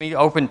We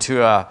open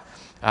to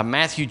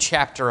Matthew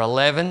chapter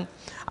 11.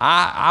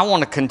 I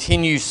want to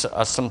continue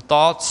some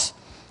thoughts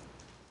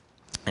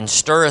and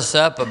stir us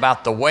up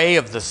about the way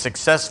of the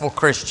successful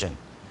Christian.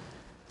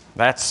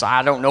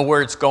 I don't know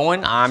where it's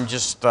going. I'm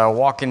just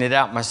walking it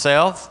out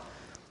myself.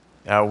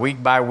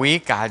 Week by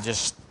week, I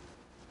just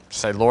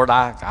say, Lord,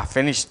 I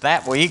finished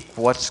that week.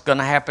 What's going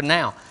to happen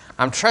now?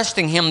 I'm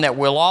trusting Him that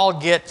we'll all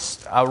get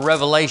a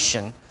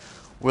revelation.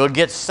 We'll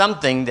get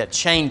something that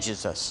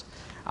changes us.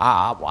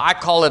 I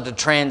call it a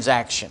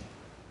transaction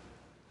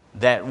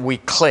that we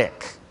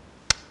click,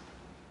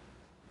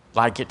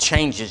 like it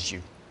changes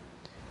you.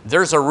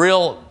 There's a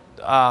real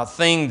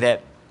thing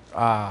that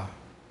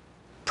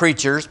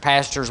preachers,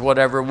 pastors,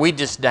 whatever, we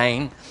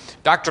disdain.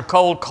 Dr.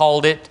 Cole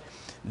called it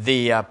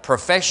the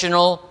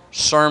professional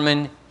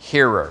sermon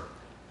hearer,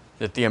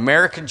 that the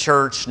American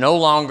church no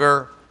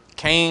longer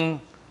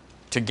came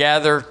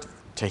together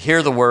to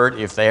hear the word,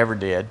 if they ever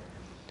did,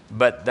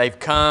 but they've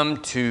come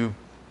to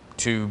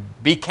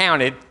be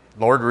counted.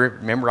 Lord,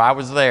 remember I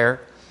was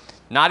there.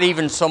 Not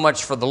even so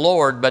much for the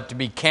Lord, but to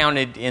be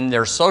counted in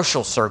their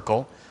social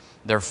circle,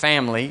 their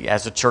family,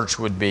 as a church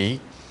would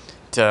be,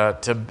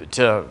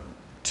 to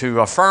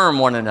affirm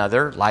one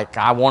another, like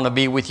I want to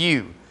be with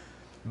you.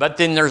 But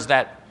then there's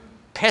that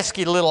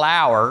pesky little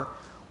hour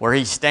where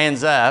he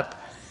stands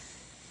up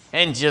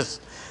and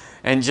just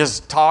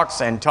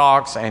talks and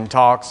talks and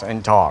talks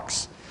and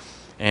talks.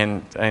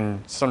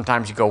 And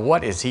sometimes you go,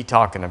 what is he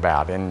talking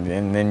about?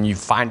 And then you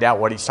find out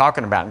what he's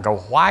talking about and go,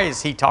 why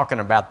is he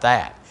talking about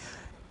that?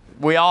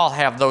 We all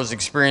have those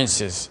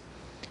experiences.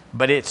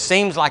 But it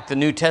seems like the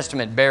New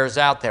Testament bears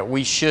out that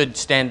we should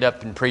stand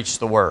up and preach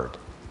the Word.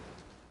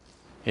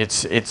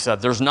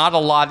 There's not a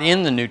lot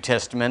in the New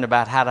Testament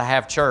about how to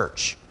have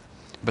church.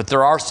 But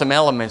there are some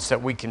elements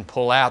that we can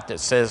pull out that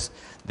says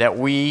that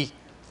we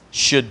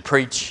should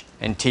preach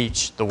and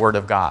teach the Word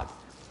of God.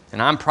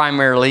 And I'm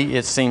primarily,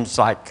 it seems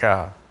like,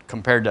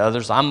 compared to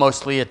others, I'm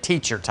mostly a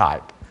teacher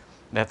type.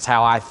 That's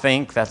how I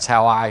think. That's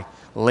how I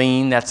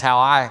lean. That's how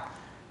I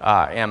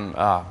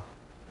am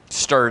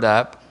stirred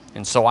up.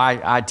 And so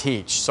I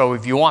teach. So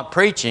if you want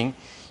preaching,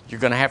 you're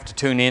going to have to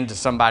tune in to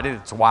somebody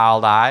that's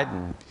wild-eyed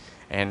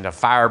and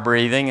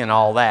fire-breathing and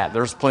all that.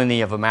 There's plenty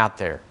of them out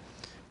there.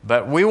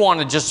 But we want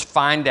to just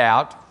find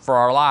out for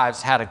our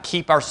lives how to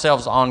keep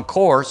ourselves on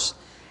course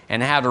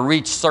and how to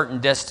reach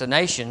certain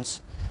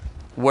destinations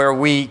where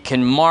we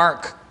can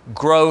mark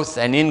growth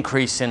and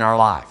increase in our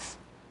life.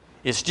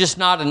 It's just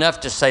not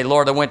enough to say,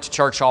 Lord, I went to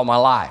church all my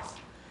life.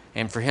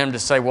 And for Him to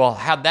say, well,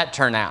 how'd that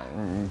turn out?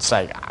 And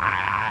say,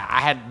 I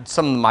had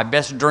some of my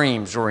best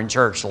dreams were in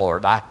church,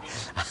 Lord. But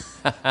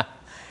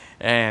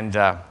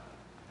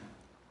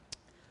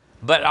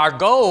our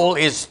goal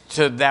is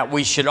that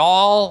we should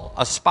all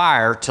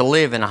aspire to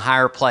live in a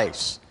higher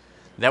place.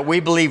 That we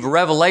believe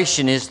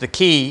revelation is the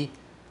key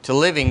to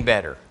living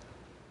better.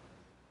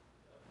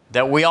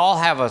 That we all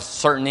have a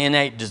certain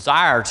innate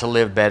desire to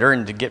live better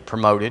and to get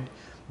promoted,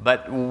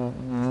 but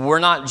we're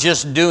not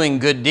just doing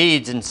good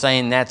deeds and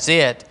saying that's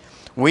it.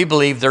 We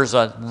believe there's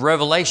a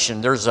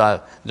revelation, there's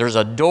a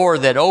door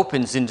that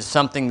opens into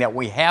something that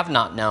we have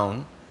not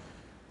known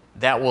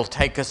that will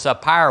take us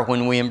up higher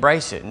when we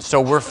embrace it. And so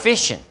we're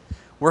fishing.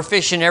 We're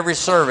fishing every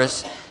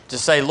service to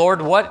say,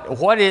 Lord,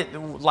 what is,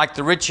 like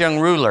the rich young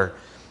ruler,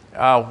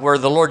 where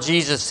the Lord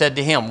Jesus said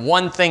to him,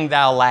 one thing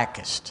thou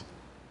lackest.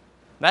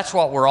 That's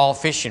what we're all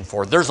fishing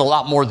for. There's a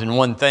lot more than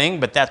one thing,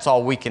 but that's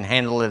all we can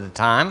handle at a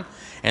time.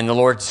 And the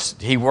Lord,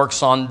 He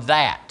works on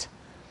that.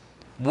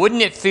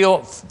 Wouldn't it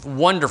feel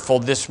wonderful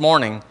this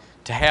morning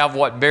to have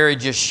what Barry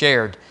just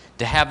shared,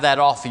 to have that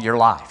off of your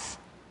life?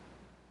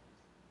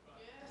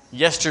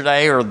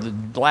 Yesterday or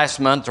the last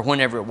month or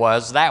whenever it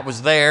was, that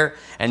was there,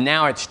 and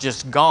now it's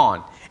just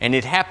gone. And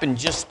it happened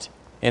just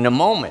in a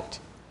moment.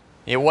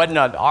 It wasn't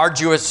an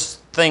arduous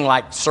thing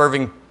like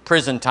serving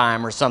prison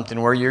time or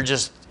something where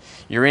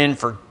you're in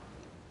for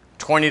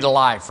 20 to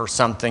life or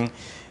something.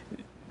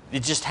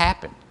 It just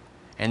happened.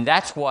 And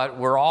that's what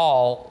we're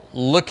all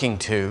looking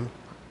to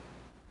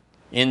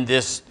in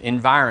this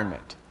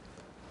environment.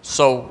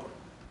 So,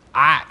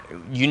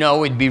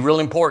 it'd be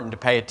real important to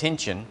pay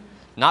attention,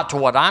 not to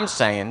what I'm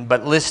saying,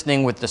 but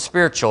listening with the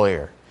spiritual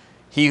ear.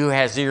 He who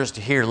has ears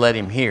to hear, let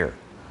him hear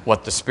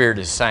what the Spirit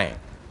is saying.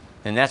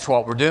 And that's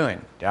what we're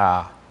doing.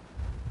 We're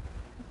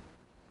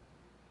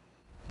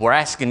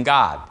asking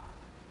God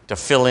to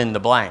fill in the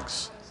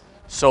blanks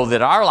so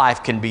that our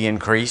life can be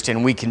increased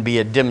and we can be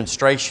a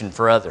demonstration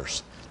for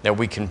others, that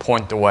we can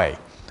point the way.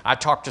 I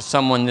talked to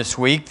someone this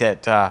week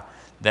that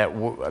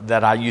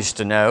I used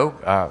to know.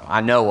 I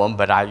know them,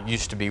 but I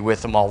used to be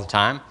with them all the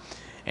time.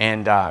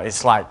 And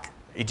it's like,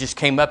 it just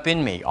came up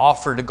in me,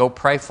 offer to go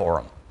pray for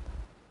them.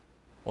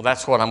 Well,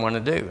 that's what I'm going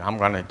to do.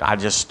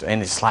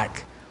 And it's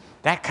like,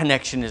 that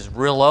connection is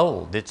real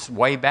old. It's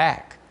way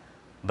back.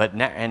 But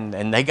now,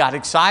 and they got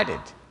excited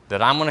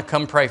that I'm going to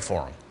come pray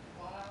for them.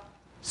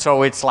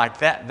 So it's like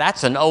that.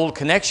 That's an old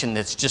connection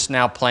that's just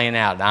now playing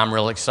out. I'm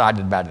real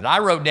excited about it. I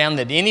wrote down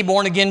that any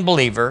born-again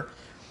believer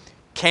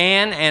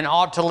can and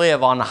ought to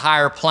live on a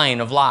higher plane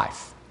of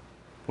life.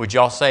 Would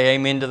y'all say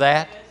amen to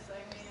that?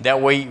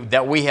 that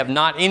we have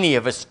not any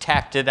of us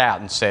tapped it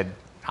out and said,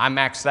 I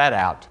maxed that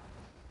out.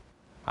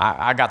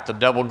 I got the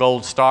double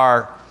gold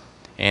star,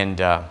 and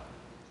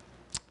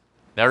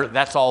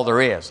that's all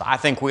there is. I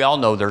think we all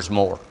know there's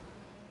more.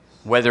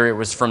 Whether it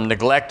was from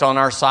neglect on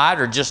our side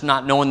or just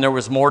not knowing there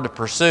was more to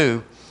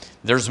pursue,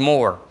 there's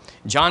more.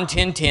 John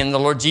 10:10, the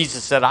Lord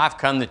Jesus said, I've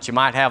come that you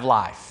might have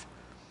life.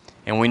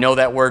 And we know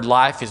that word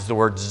life is the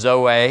word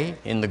zoe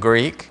in the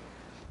Greek.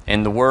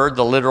 And the word,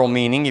 the literal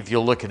meaning, if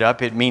you'll look it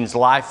up, it means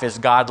life as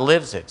God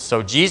lives it.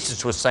 So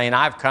Jesus was saying,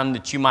 I've come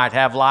that you might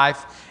have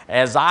life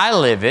as I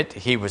live it,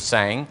 he was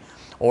saying,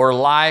 or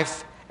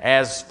life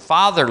as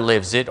Father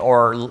lives it,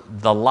 or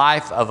the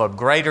life of a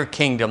greater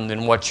kingdom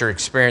than what you're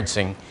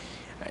experiencing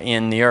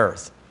in the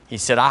earth. He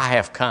said, I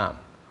have come.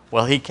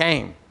 Well, he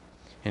came.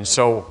 And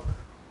so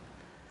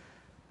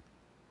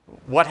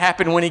what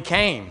happened when he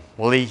came?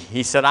 Well,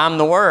 he said, I'm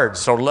the Word,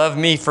 so love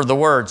me for the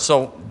Word.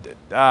 So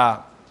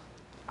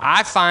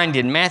I find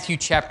in Matthew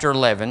chapter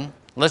 11,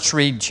 let's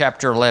read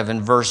chapter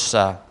 11, verse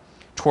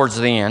towards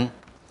the end,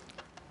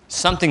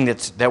 something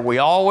that we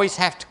always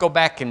have to go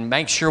back and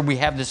make sure we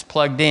have this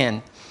plugged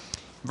in.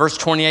 Verse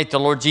 28, the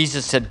Lord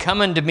Jesus said, Come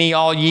unto me,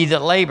 all ye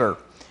that labor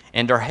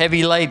and are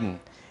heavy laden,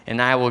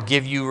 and I will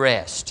give you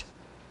rest.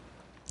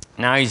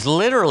 Now, he's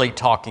literally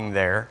talking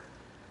there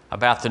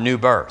about the new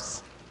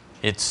birth.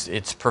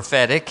 It's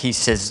prophetic. He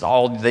says,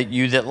 all that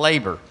you that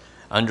labor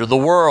under the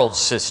world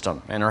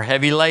system and are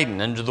heavy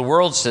laden under the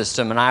world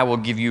system, and I will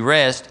give you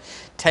rest.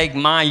 Take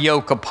my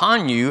yoke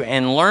upon you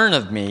and learn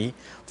of me,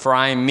 for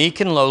I am meek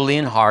and lowly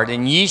in heart,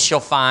 and ye shall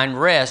find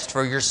rest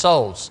for your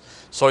souls.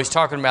 So he's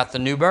talking about the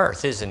new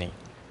birth, isn't he?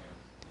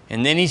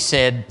 And then he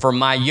said, for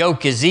my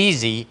yoke is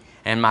easy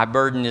and my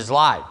burden is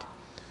light.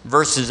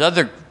 Versus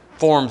other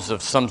forms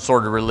of some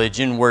sort of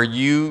religion where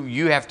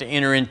you have to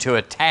enter into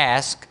a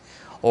task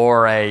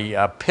or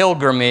a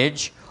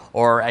pilgrimage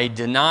or a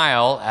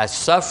denial, a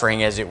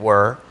suffering as it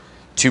were,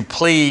 to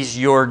please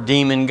your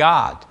demon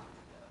god.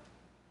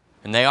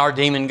 And they are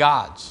demon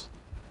gods.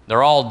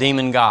 They're all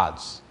demon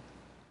gods.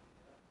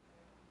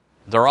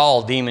 They're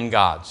all demon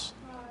gods.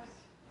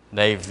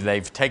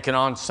 They've taken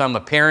on some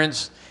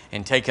appearance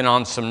and taken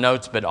on some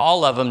notes, but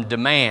all of them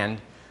demand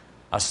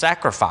a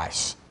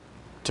sacrifice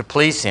to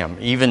please him.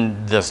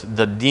 Even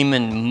the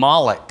demon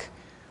Moloch,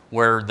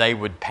 where they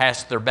would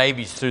pass their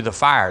babies through the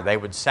fire. They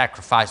would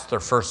sacrifice their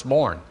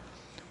firstborn.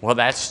 Well,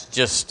 that's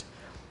just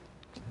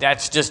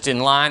in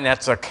line.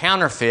 That's a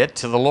counterfeit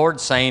to the Lord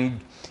saying,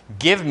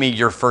 give me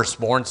your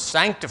firstborn,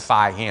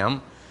 sanctify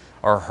him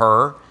or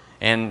her,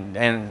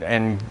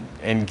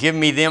 and give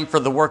me them for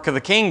the work of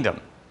the kingdom.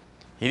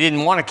 He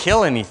didn't want to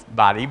kill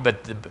anybody,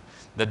 but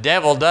the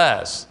devil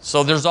does.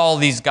 So there's all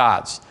these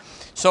gods.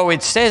 So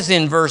it says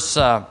in verse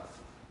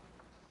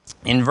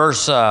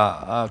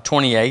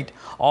 28,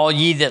 all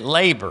ye that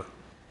labor.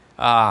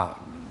 The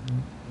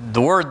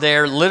word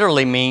there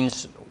literally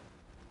means,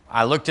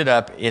 I looked it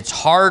up, it's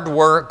hard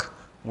work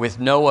with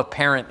no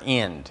apparent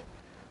end.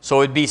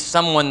 So it'd be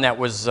someone that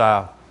was in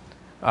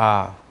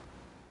a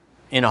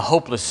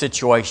hopeless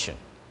situation.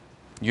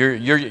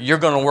 You're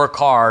going to work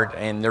hard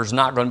and there's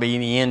not going to be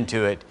any end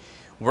to it.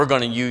 We're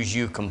going to use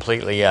you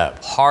completely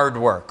up. Hard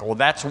work. Well,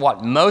 that's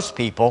what most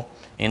people,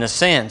 in a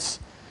sense,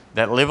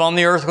 that live on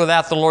the earth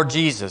without the Lord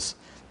Jesus,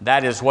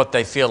 that is what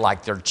they feel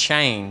like. They're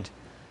chained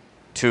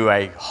to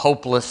a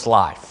hopeless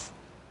life.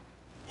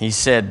 He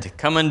said,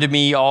 Come unto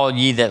me, all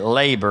ye that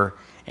labor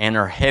and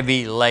are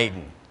heavy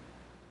laden.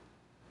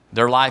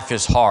 Their life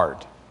is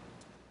hard.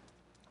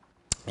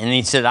 And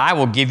he said, I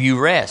will give you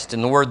rest.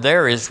 And the word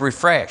there is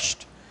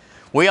refreshed.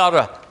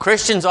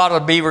 Christians ought to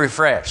be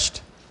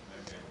refreshed.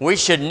 We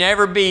should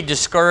never be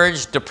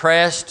discouraged,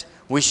 depressed.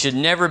 We should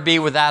never be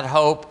without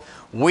hope.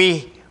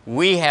 We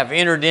have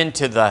entered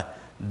into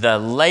the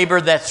labor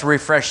that's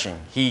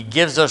refreshing. He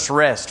gives us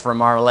rest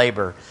from our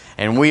labor,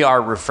 and we are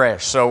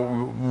refreshed.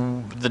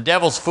 So the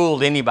devil's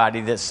fooled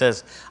anybody that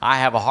says, I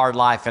have a hard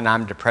life and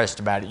I'm depressed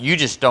about it. You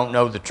just don't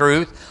know the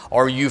truth,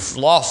 or you've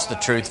lost the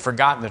truth,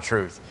 forgotten the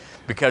truth,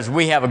 because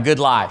we have a good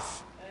life.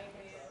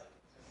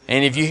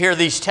 And if you hear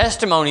these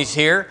testimonies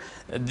here,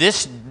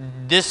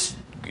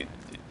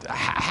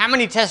 how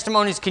many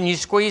testimonies can you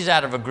squeeze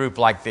out of a group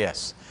like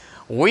this?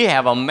 We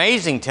have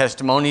amazing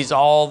testimonies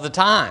all the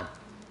time.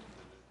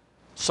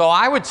 So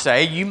I would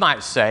say, you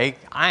might say,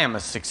 I am a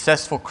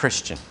successful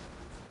Christian.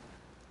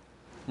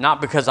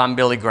 Not because I'm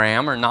Billy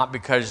Graham, or not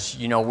because,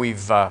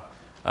 we've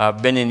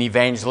been an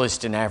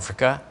evangelist in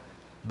Africa,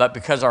 but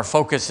because our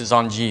focus is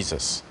on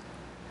Jesus.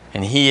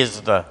 And He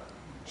is the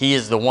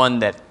one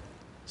that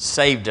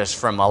saved us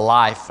from a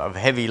life of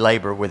heavy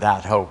labor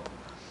without hope.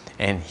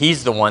 And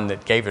He's the one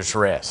that gave us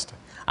rest.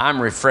 I'm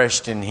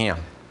refreshed in Him.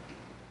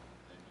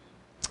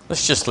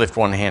 Let's just lift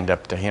one hand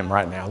up to Him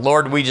right now.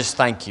 Lord, we just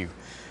thank You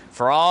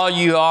for all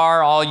You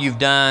are, all You've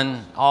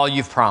done, all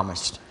You've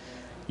promised.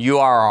 You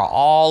are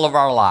all of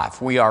our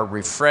life. We are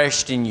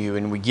refreshed in You,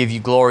 and we give You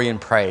glory and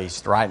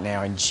praise right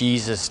now in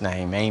Jesus'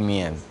 name.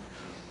 Amen.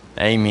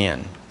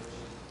 Amen.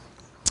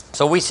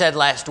 So we said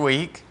last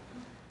week,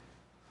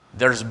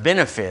 there's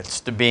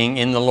benefits to being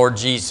in the Lord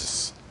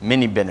Jesus.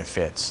 many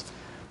benefits.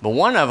 But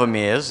one of them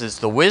is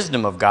the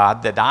wisdom of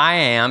God that I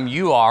am,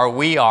 you are,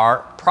 we are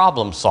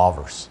problem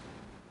solvers.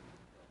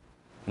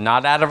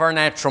 Not out of our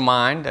natural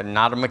mind, and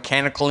not a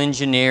mechanical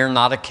engineer,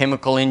 not a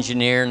chemical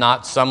engineer,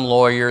 not some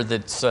lawyer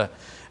that's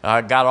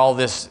got all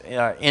this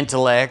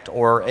intellect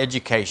or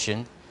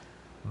education.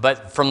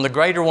 But from the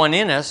greater one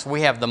in us,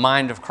 we have the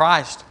mind of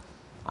Christ.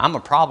 I'm a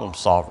problem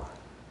solver.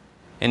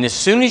 And as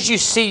soon as you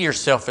see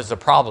yourself as a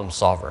problem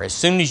solver, as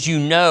soon as you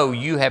know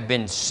you have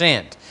been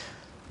sent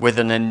with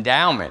an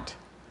endowment,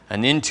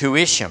 an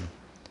intuition,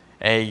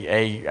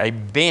 a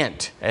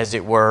bent, as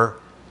it were,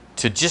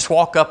 to just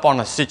walk up on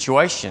a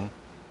situation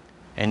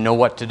and know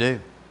what to do.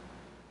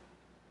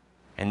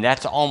 And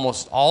that's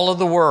almost all of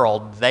the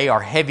world. They are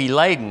heavy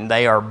laden.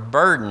 They are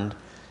burdened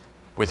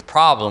with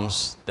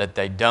problems that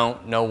they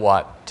don't know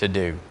what to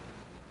do.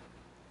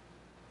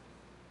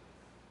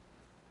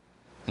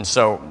 And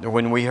so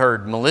when we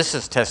heard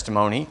Melissa's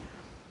testimony,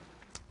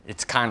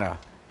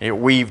 it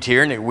weaved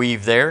here and it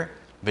weaved there,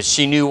 but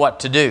she knew what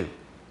to do.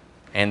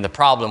 And the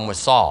problem was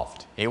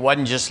solved. It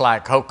wasn't just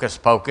like hocus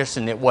pocus,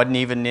 and it wasn't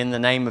even in the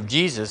name of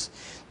Jesus.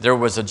 There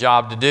was a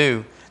job to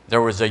do.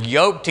 There was a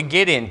yoke to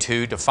get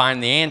into to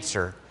find the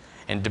answer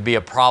and to be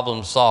a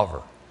problem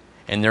solver.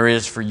 And there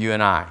is for you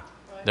and I.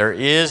 There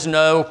is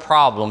no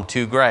problem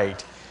too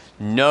great.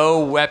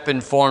 No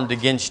weapon formed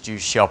against you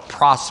shall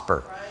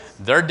prosper.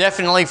 They're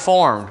definitely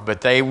formed,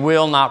 but they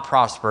will not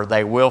prosper.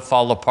 They will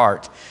fall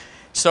apart.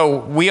 So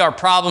we are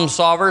problem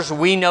solvers.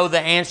 We know the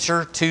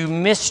answer to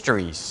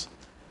mysteries,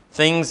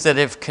 things that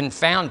have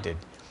confounded.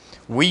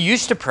 We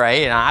used to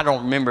pray, and I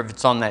don't remember if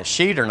it's on that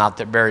sheet or not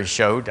that Barry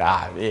showed.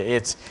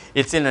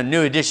 It's in a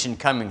new edition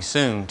coming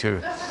soon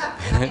to,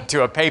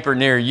 to a paper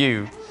near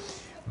you.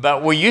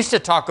 But we used to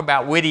talk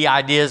about witty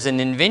ideas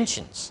and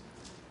inventions.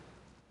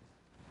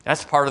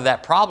 That's part of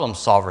that problem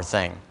solver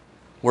thing,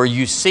 where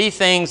you see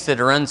things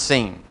that are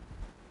unseen.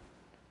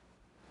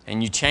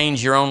 And you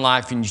change your own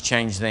life and you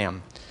change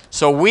them.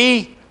 So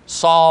we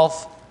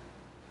solve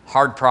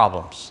hard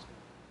problems.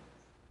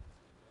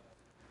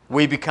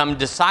 We become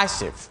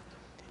decisive.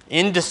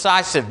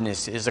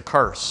 Indecisiveness is a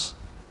curse.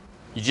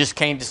 You just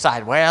can't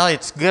decide, well,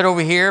 it's good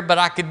over here, but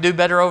I could do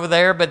better over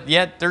there, but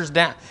yet there's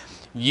down.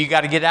 You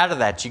got to get out of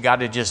that. You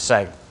got to just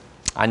say,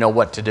 I know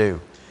what to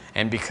do,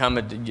 and become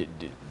a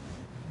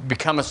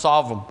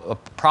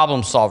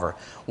problem solver.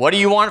 What do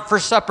you want for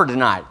supper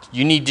tonight?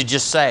 You need to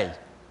just say.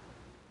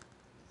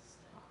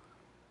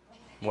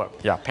 What?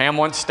 Yeah, Pam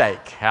wants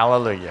steak.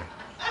 Hallelujah.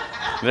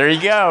 There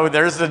you go.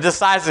 There's the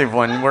decisive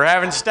one. We're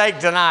having steak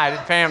tonight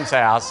at Pam's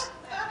house.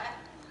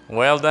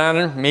 Well done,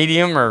 or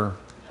medium, or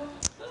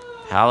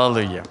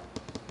hallelujah.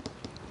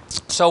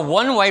 So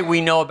one way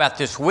we know about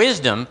this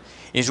wisdom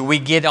is we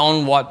get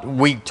on what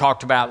we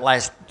talked about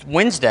last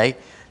Wednesday,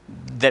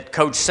 that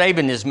Coach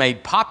Saban has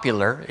made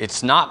popular.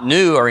 It's not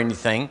new or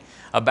anything,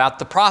 about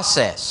the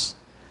process.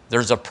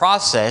 There's a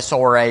process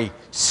or a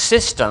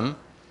system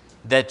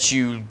that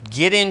you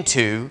get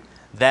into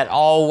that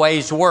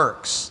always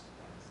works.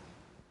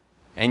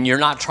 And you're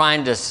not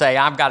trying to say,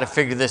 I've got to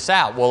figure this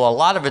out. Well, a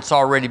lot of it's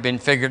already been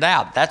figured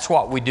out. That's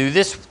what we do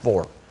this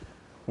for.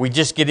 We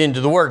just get into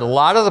the Word. A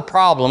lot of the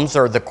problems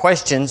or the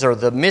questions or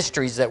the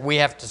mysteries that we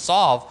have to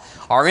solve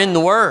are in the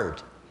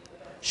Word.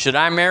 Should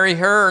I marry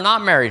her or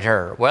not marry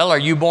her? Well, are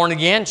you born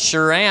again?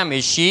 Sure am.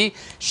 Is she?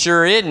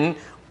 Sure isn't.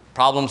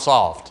 Problem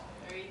solved.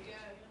 There you go.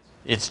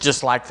 It's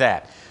just like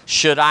that.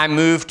 Should I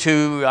move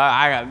to,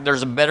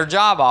 there's a better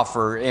job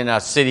offer in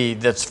a city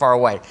that's far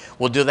away.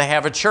 Well, do they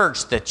have a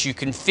church that you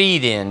can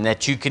feed in,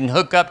 that you can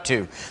hook up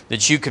to,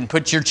 that you can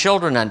put your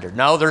children under?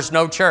 No, there's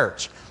no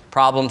church.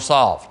 Problem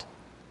solved.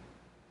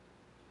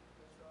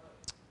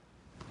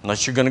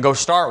 Unless you're going to go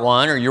start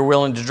one or you're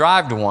willing to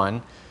drive to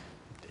one,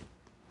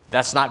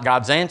 that's not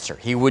God's answer.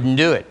 He wouldn't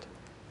do it.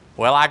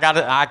 Well,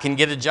 I can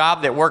get a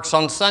job that works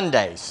on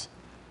Sundays.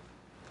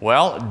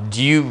 Well,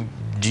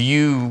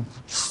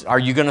 are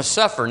you going to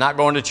suffer not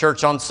going to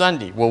church on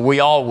Sunday? Well, we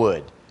all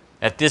would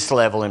at this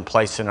level and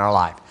place in our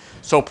life.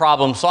 So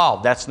problem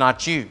solved. That's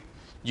not you.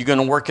 You're going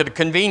to work at a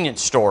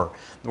convenience store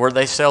where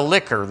they sell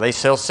liquor, they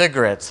sell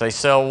cigarettes, they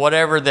sell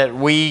whatever that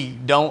we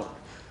don't.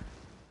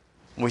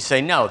 We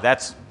say no.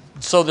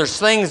 So there's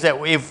things that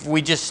if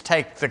we just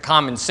take the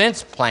common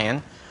sense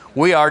plan,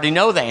 we already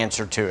know the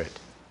answer to it.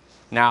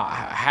 Now,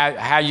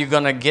 how you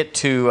going to get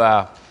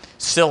to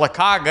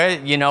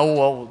Sylacauga?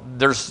 Well,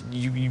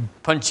 you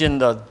punch in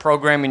the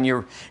program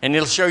and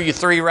it'll show you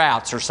 3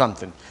 routes or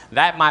something.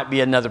 That might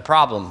be another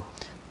problem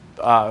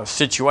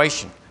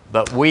situation,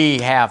 but we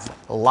have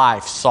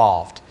life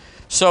solved.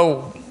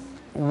 So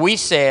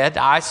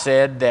I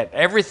said that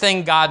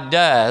everything God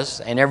does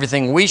and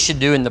everything we should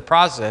do in the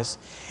process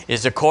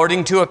is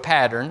according to a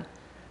pattern,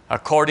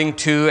 according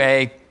to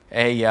a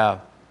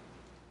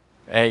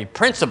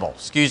principle,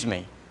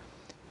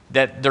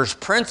 that there's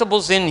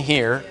principles in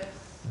here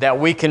that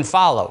we can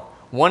follow.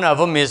 One of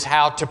them is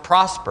how to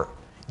prosper.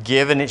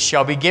 Give and it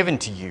shall be given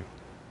to you.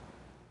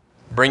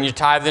 Bring your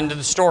tithe into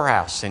the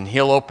storehouse and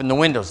he'll open the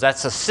windows.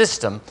 That's a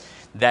system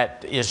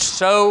that is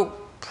so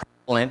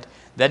prevalent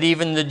that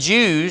even the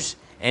Jews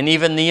and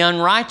even the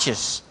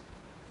unrighteous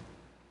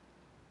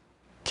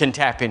can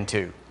tap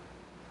into.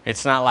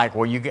 It's not like,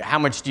 well, how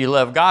much do you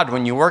love God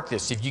when you work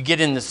this? If you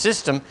get in the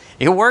system,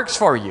 it works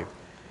for you.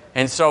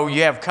 And so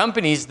you have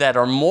companies that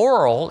are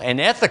moral and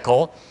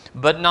ethical,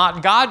 but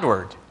not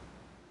Godward.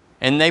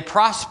 And they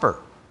prosper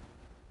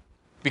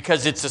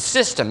because it's a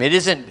system. It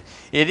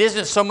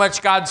isn't so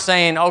much God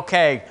saying,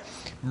 okay,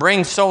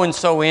 bring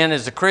so-and-so in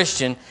as a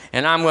Christian,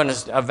 and I'm going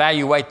to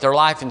evaluate their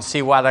life and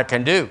see what I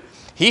can do.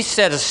 He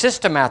set a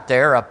system out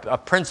there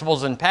of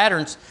principles and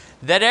patterns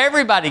that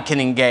everybody can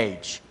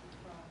engage.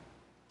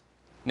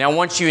 Now,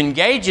 once you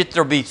engage it,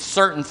 there'll be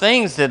certain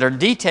things that are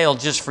detailed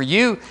just for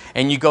you,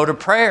 and you go to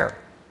prayer.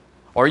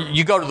 Or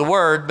you go to the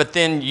Word, but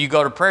then you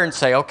go to prayer and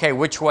say, okay,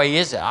 which way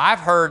is it? I've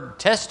heard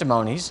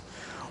testimonies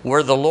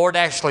where the Lord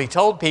actually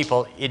told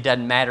people, it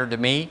doesn't matter to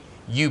me,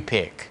 you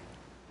pick.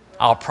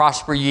 I'll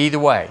prosper you either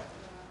way.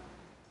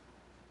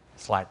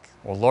 It's like,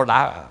 well, Lord,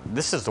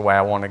 this is the way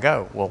I want to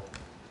go. Well,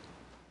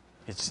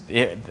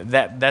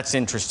 that's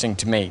interesting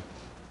to me.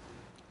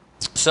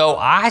 So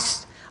I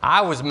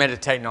was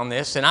meditating on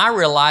this, and I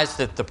realized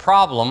that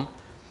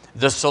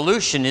the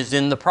solution is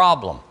in the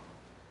problem.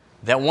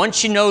 That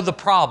once you know the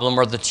problem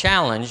or the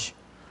challenge,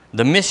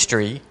 the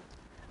mystery,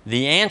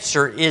 the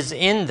answer is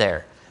in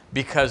there.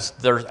 Because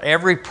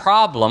every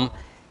problem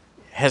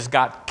has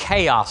got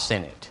chaos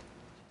in it.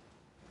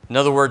 In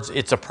other words,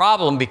 it's a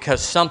problem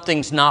because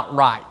something's not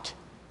right.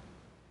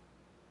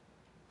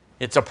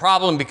 It's a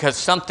problem because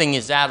something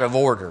is out of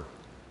order.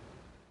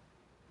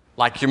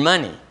 Like your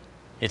money.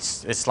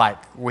 It's like,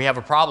 we have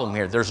a problem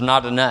here. There's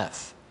not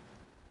enough.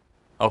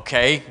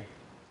 Okay,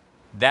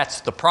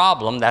 that's the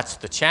problem. That's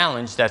the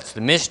challenge. That's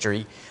the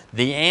mystery.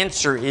 The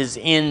answer is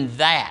in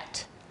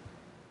that.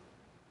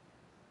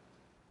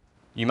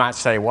 You might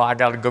say, well, I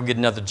got to go get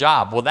another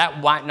job. Well,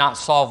 that might not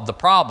solve the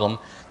problem.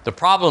 The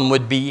problem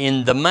would be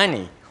in the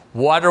money.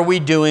 What are we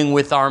doing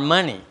with our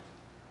money?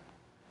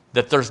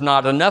 That there's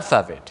not enough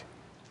of it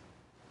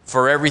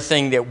for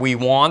everything that we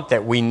want,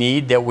 that we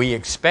need, that we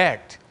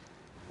expect.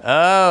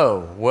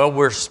 Oh, well,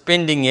 we're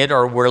spending it,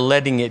 or we're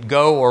letting it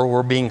go, or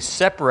we're being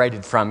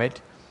separated from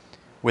it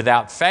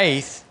without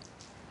faith,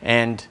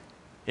 and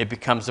it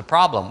becomes a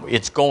problem.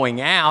 It's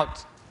going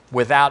out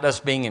without us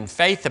being in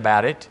faith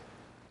about it.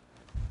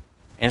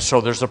 And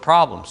so there's a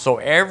problem. So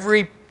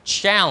every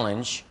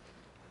challenge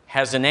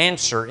has an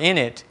answer in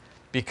it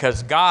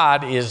because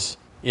God is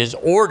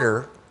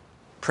order,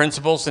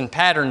 principles and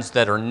patterns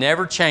that are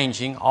never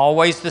changing,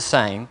 always the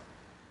same,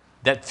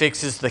 that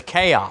fixes the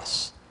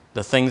chaos,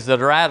 the things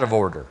that are out of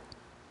order.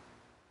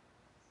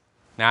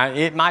 Now,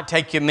 it might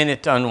take you a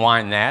minute to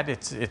unwind that.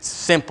 It's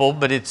simple,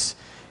 but it's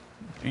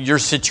your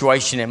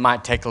situation. It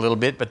might take a little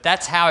bit, but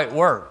that's how it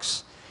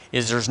works,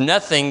 is there's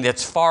nothing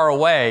that's far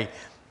away.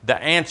 The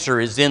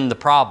answer is in the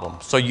problem.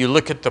 So you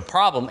look at the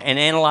problem and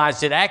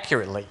analyze it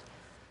accurately.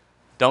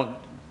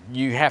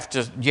 You have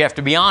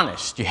to be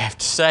honest. You have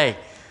to say,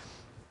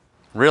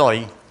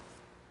 really,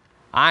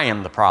 I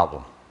am the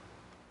problem.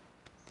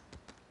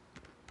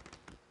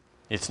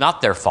 It's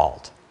not their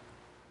fault.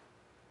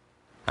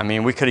 I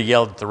mean, we could have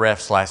yelled at the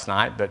refs last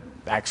night, but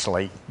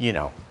actually, we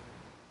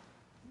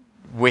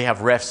have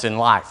refs in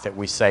life that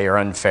we say are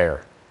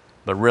unfair.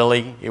 But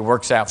really, it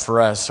works out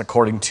for us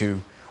according to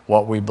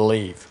what we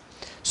believe.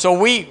 So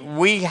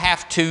we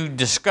have to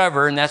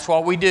discover, and that's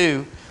what we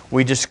do,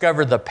 we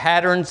discover the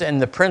patterns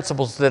and the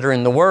principles that are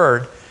in the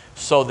Word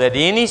so that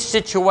any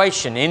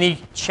situation,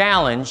 any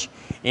challenge,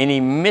 any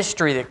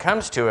mystery that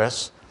comes to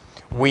us,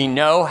 we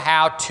know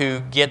how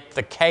to get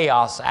the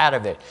chaos out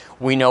of it.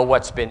 We know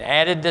what's been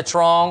added that's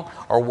wrong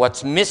or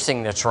what's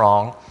missing that's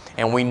wrong,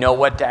 and we know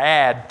what to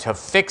add to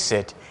fix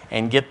it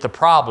and get the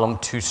problem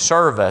to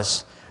serve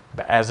us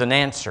as an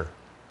answer.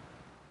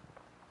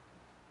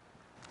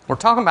 We're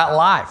talking about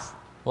life.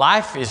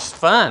 Life is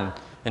fun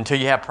until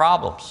you have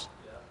problems.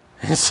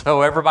 And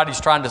so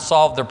everybody's trying to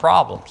solve their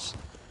problems.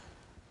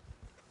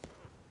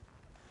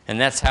 And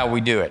that's how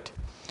we do it.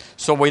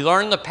 So we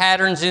learn the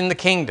patterns in the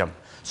kingdom.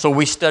 So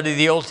we study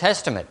the Old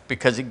Testament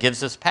because it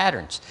gives us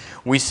patterns.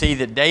 We see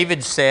that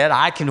David said,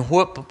 I can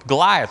whoop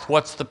Goliath.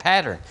 What's the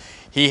pattern?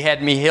 He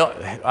had me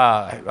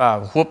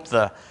whoop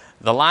the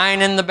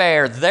lion and the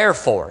bear,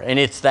 therefore. And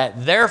it's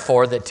that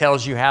therefore that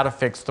tells you how to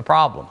fix the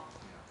problem.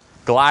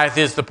 Goliath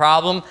is the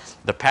problem.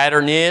 The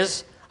pattern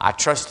is, I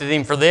trusted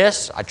him for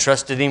this, I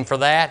trusted him for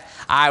that.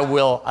 I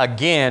will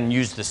again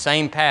use the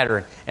same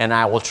pattern and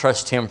I will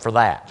trust him for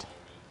that.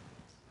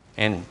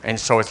 And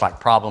so it's like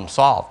problem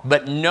solved.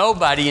 But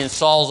nobody in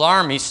Saul's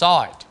army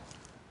saw it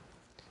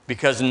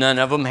because none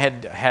of them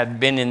had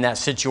been in that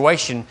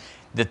situation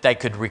that they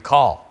could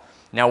recall.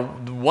 Now,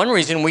 one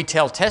reason we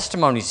tell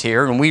testimonies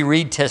here and we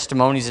read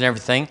testimonies and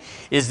everything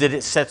is that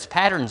it sets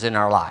patterns in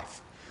our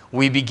life.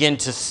 We begin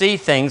to see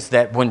things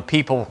that when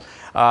people,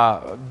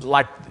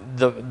 like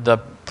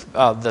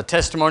the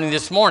testimony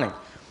this morning,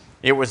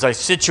 it was a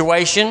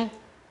situation.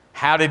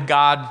 How did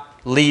God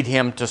lead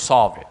him to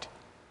solve it?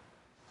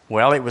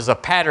 Well, it was a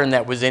pattern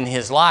that was in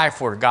his life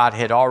where God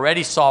had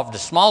already solved a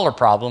smaller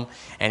problem,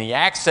 and he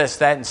accessed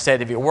that and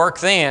said, if it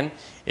worked then,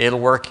 it'll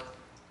work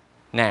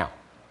now.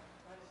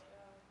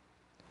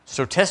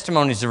 So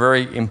testimonies are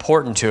very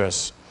important to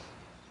us.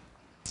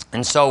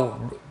 And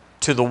so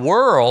to the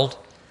world,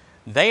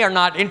 they are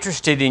not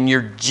interested in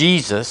your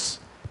Jesus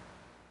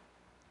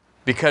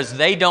because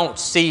they don't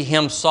see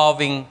him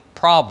solving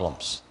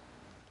problems.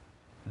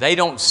 They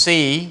don't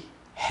see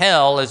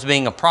hell as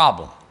being a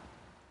problem.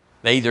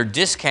 They either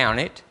discount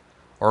it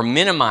or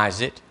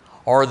minimize it,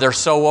 or they're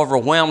so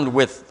overwhelmed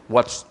with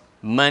what's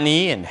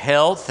money and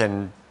health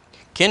and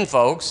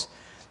kinfolks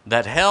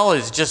that hell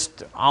is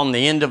just on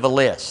the end of a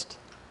list.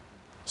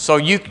 So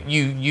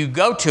you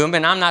go to them,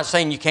 and I'm not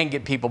saying you can't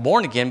get people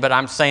born again, but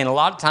I'm saying a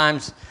lot of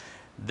times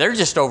they're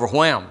just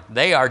overwhelmed.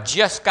 They are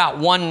just got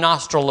one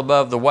nostril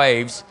above the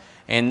waves,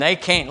 and they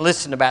can't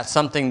listen about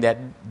something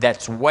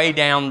that's way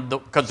down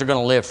because they're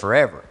going to live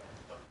forever.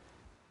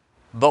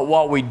 But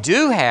what we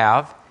do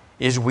have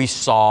is we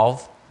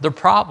solve the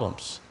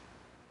problems.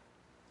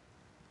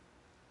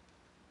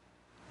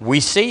 We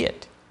see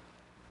it.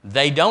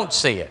 They don't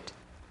see it.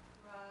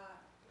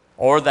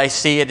 Or they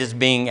see it as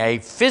being a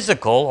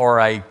physical or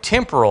a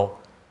temporal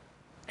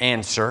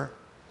answer,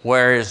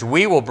 whereas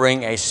we will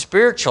bring a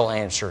spiritual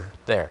answer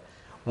there,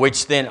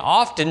 which then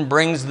often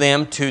brings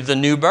them to the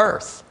new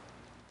birth.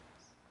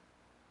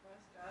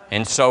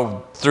 And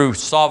so through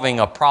solving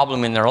a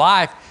problem in their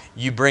life,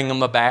 you bring them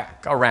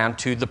back around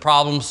to the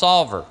problem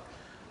solver,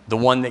 the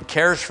one that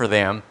cares for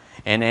them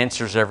and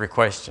answers every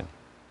question.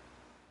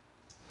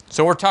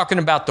 So we're talking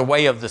about the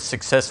way of the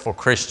successful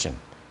Christian.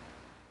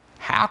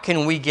 How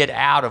can we get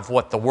out of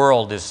what the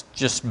world is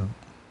just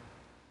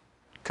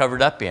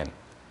covered up in?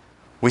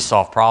 We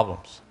solve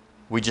problems.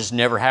 We just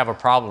never have a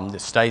problem that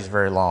stays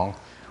very long.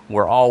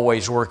 We're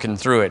always working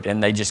through it,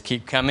 and they just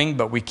keep coming,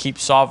 but we keep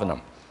solving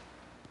them.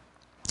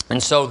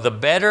 And so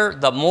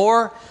the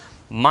more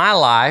my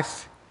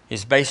life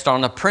is based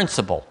on a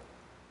principle,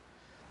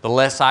 the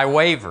less I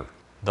waver,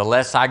 the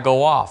less I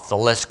go off, the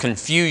less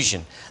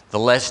confusion, the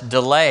less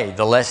delay,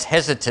 the less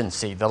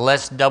hesitancy, the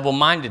less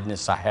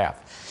double-mindedness I have.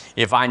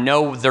 If I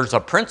know there's a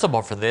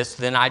principle for this,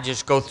 then I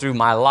just go through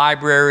my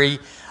library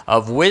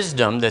of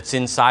wisdom that's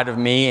inside of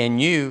me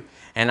and you,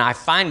 and I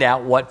find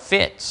out what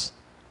fits.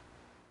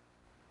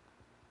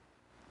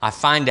 I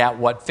find out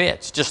what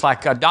fits. Just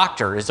like a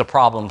doctor is a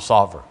problem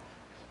solver.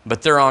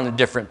 But they're on a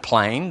different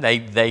plane. They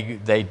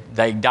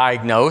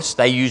diagnose.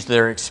 They use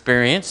their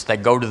experience. They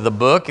go to the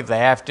book if they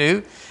have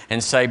to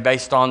and say,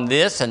 based on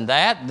this and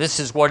that, this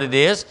is what it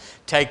is.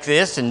 Take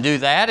this and do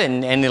that,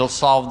 and it'll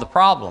solve the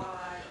problem.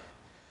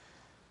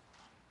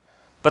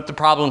 But the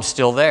problem's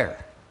still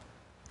there,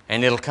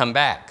 and it'll come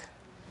back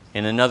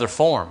in another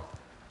form.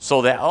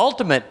 So the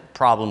ultimate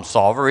problem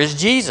solver is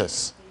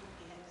Jesus.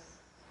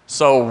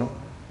 So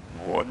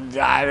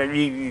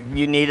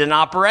you need an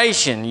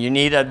operation. You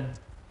need a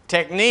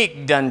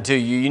technique done to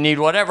you. You need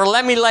whatever.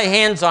 Let me lay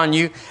hands on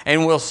you,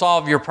 and we'll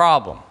solve your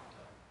problem.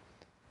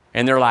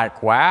 And they're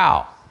like,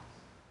 wow,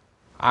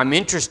 I'm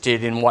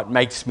interested in what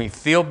makes me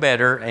feel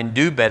better and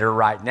do better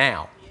right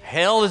now.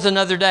 Hell is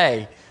another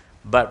day.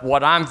 But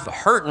what I'm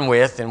hurting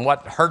with and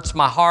what hurts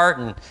my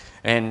heart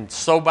and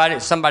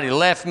somebody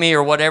left me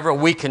or whatever,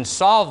 we can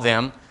solve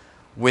them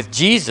with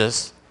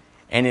Jesus,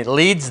 and it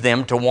leads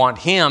them to want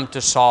him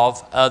to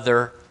solve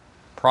other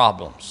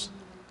problems.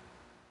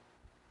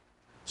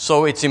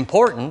 So it's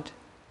important,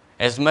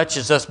 as much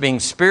as us being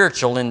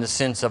spiritual in the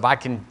sense of I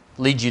can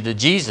lead you to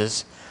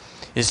Jesus,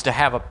 is to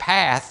have a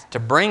path to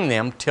bring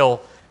them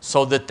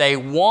so that they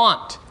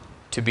want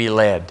to be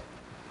led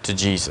to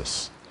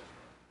Jesus,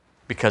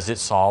 because it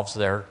solves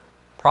their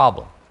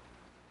problem.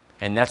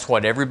 And that's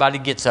what everybody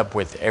gets up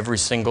with every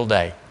single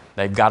day.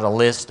 They've got a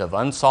list of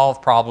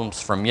unsolved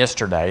problems from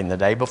yesterday and the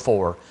day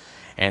before,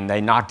 and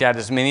they knocked out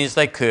as many as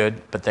they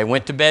could, but they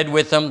went to bed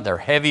with them. They're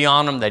heavy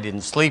on them. They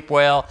didn't sleep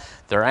well.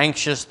 They're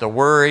anxious. They're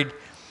worried.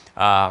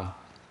 And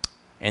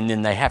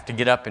then they have to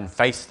get up and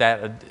face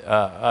that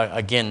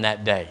again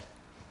that day.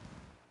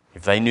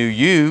 If they knew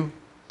you,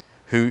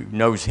 who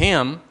knows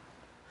him,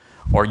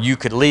 or you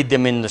could lead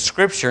them in the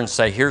scripture and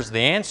say, here's the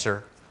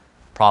answer,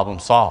 problem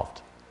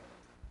solved.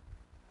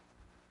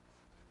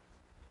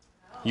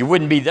 You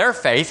wouldn't be their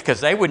faith because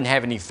they wouldn't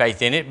have any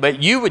faith in it,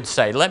 but you would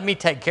say, let me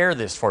take care of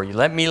this for you.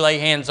 Let me lay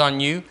hands on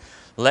you.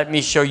 Let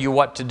me show you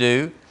what to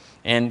do,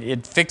 and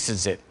it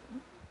fixes it.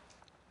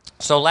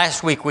 So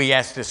last week we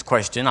asked this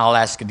question. I'll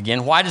ask it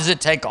again. Why does it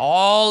take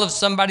all of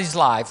somebody's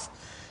life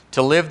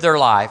to live their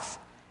life,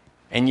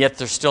 and yet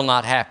they're still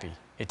not happy?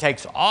 It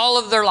takes all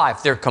of their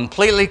life. They're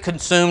completely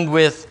consumed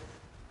with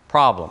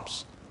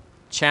problems,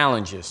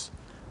 challenges,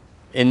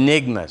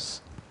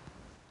 enigmas.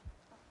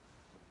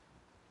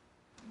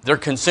 They're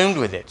consumed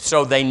with it.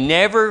 So they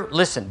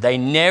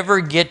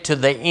never get to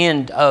the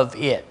end of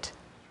it.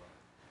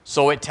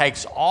 So it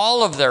takes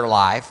all of their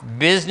life,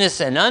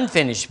 business and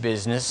unfinished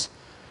business,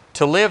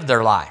 to live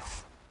their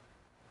life.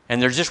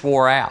 And they're just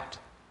wore out.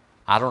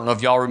 I don't know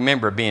if y'all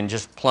remember being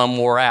just plumb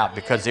wore out,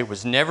 because it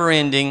was never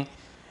ending.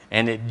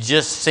 And it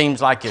just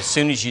seems like as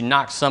soon as you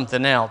knock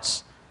something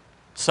else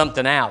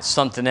out,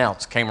 something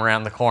else came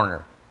around the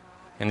corner.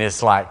 And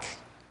it's like,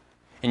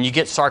 and you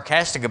get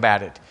sarcastic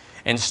about it.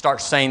 and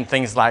start saying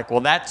things like,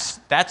 well, that's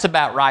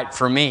about right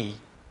for me.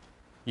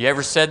 You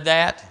ever said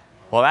that?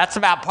 Well, that's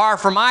about par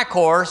for my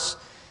course.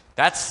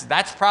 That's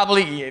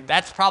probably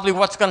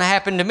what's going to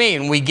happen to me.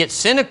 And we get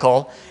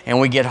cynical and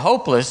we get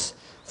hopeless,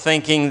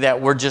 thinking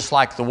that we're just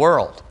like the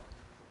world.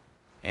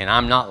 And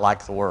I'm not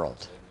like the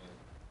world.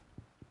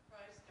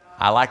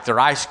 I like their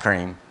ice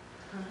cream.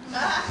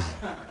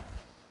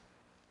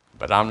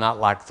 But I'm not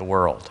like the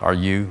world. Are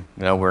you?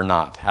 No, we're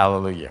not.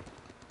 Hallelujah.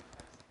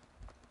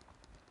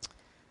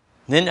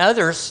 Then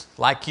others,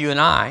 like you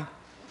and I,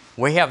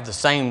 we have the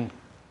same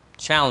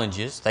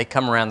challenges. They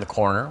come around the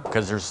corner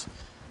because there's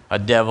a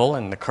devil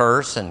and the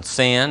curse and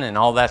sin and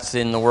all that's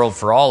in the world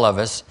for all of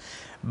us.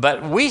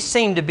 But we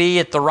seem to be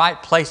at the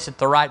right place at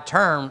the right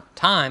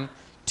time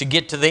to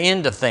get to the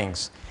end of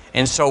things.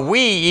 And so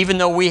we, even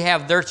though we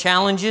have their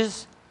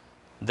challenges,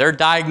 their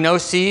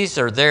diagnoses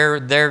or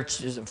their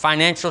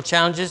financial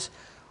challenges,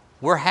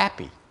 we're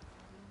happy.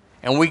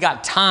 And we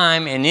got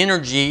time and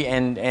energy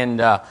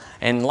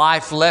and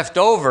life left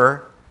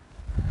over,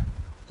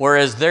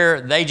 whereas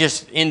they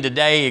just end the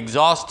day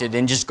exhausted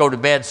and just go to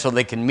bed so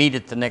they can meet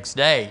it the next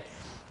day.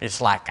 It's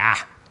like,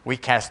 we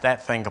cast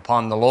that thing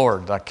upon the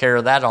Lord. I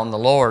carry that on the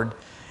Lord,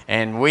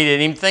 and we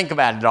didn't even think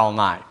about it all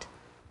night.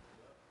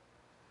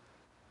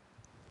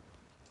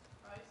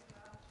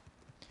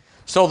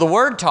 So the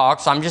Word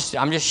talks. I'm just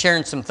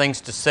sharing some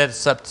things to set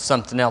us up to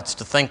something else,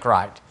 to think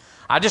right.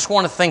 I just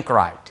want to think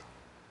right.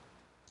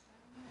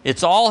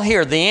 It's all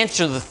here. The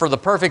answer for the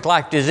perfect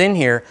life is in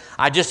here.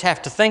 I just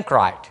have to think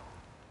right.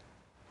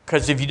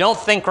 Because if you don't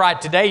think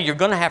right today, you're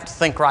going to have to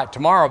think right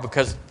tomorrow,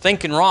 because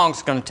thinking wrong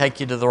is going to take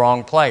you to the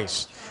wrong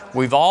place.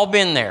 We've all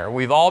been there.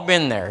 We've all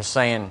been there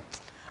saying,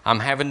 I'm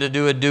having to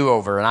do a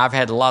do-over, and I've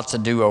had lots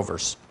of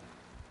do-overs.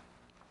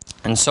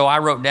 And so I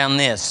wrote down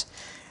this.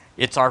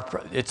 It's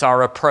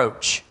our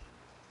approach.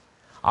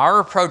 Our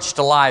approach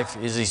to life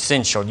is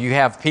essential. You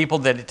have people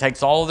that it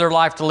takes all of their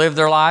life to live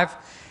their life.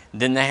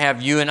 Then they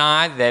have you and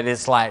I that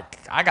it's like,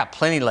 I got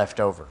plenty left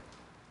over.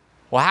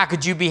 Well, how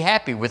could you be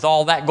happy with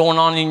all that going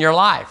on in your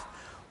life?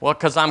 Well,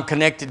 because I'm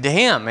connected to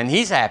Him and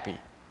He's happy.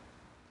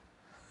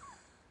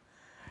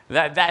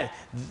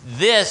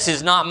 This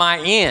is not my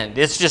end.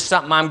 It's just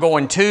something I'm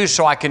going to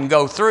so I can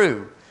go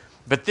through.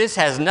 But this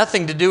has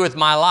nothing to do with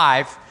my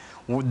life.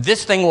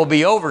 This thing will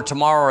be over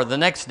tomorrow or the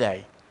next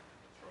day.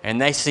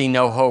 And they see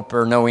no hope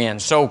or no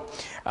end. So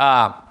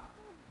God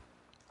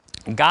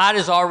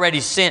has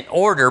already sent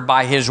order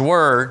by His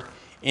Word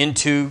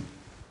into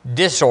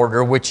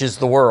disorder, which is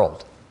the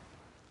world.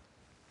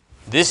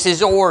 This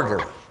is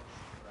order.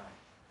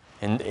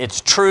 And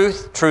it's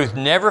truth. Truth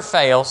never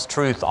fails.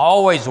 Truth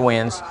always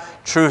wins.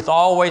 Truth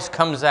always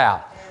comes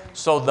out.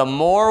 So the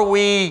more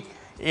we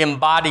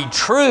embody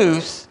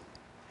truth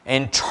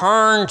and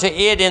turn to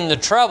it in the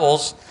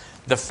troubles,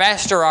 the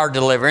faster our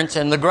deliverance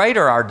and the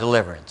greater our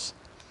deliverance.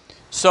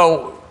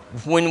 So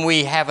when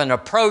we have an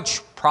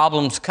approach,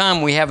 problems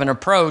come, we have an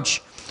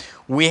approach,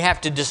 we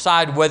have to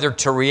decide whether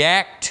to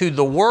react to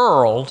the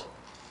world.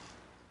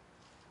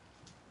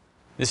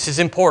 This is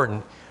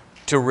important.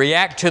 To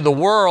react to the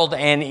world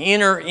and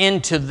enter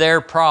into their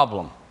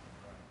problem,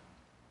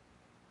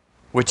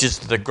 which is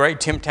the great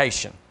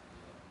temptation.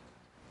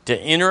 To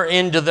enter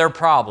into their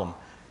problem,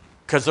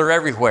 because they're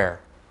everywhere.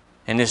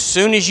 And as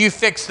soon as you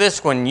fix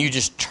this one, you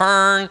just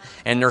turn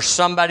and there's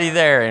somebody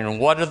there. And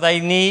what do they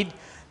need?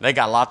 They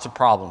got lots of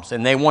problems.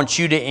 And they want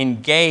you to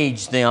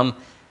engage them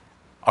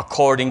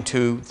according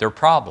to their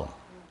problem.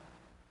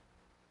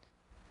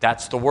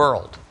 That's the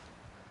world.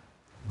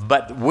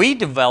 But we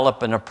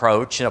develop an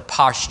approach, a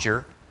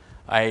posture,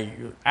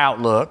 an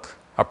outlook,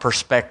 a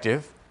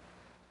perspective,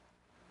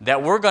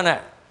 that we're going to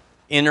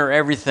enter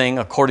everything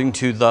according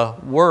to the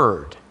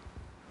Word.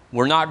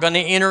 We're not going to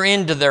enter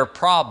into their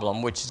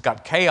problem, which has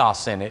got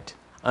chaos in it,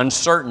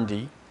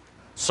 uncertainty,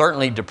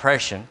 certainly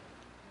depression.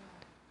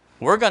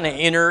 We're going to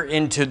enter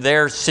into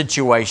their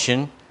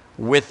situation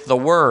with the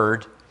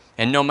Word,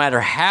 and no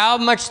matter how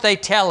much they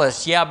tell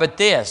us, yeah, but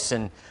this,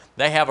 and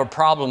they have a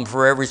problem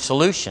for every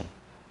solution.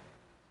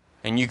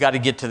 And you got to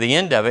get to the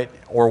end of it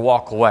or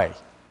walk away.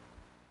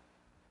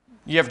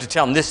 You have to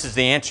tell them this is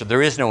the answer.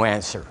 There is no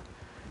answer.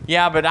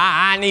 Yeah, but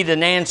I need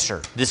an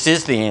answer. This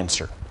is the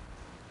answer.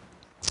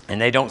 And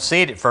they don't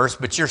see it at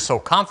first, but you're so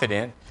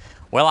confident.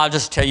 Well, I'll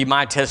just tell you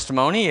my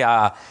testimony.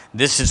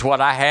 This is what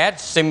I had,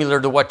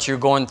 similar to what you're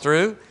going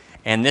through.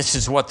 And this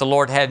is what the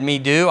Lord had me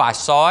do. I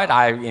saw it,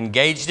 I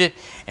engaged it,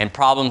 and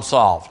problem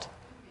solved.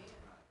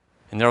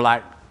 And they're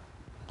like,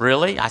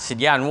 really? I said,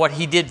 yeah, and what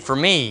He did for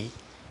me,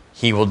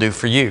 He will do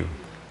for you.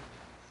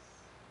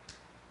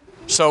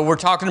 So we're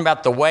talking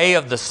about the way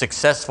of the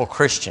successful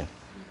Christian,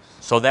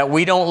 so that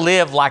we don't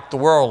live like the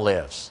world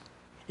lives,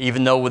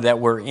 even though that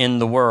we're in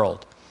the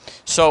world.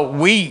 So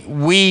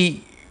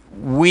we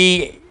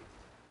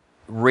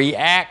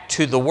react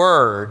to the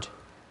Word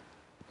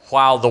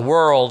while the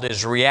world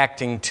is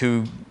reacting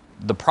to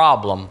the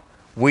problem.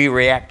 We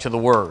react to the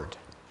Word.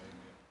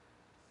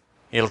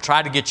 It'll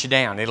try to get you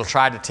down. It'll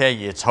try to tell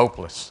you it's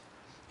hopeless.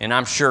 And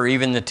I'm sure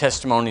even the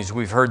testimonies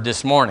we've heard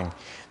this morning,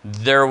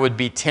 there would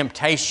be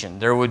temptation.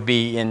 There would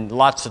be in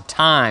lots of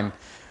time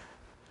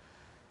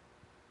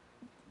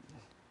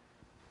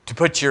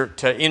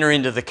to enter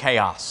into the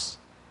chaos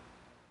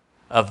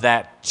of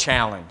that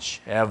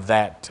challenge, of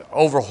that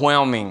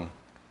overwhelming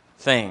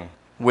thing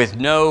with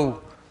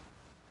no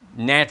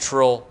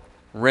natural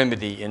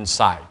remedy in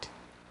sight.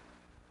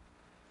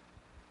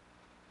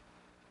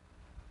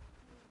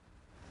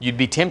 You'd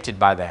be tempted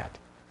by that.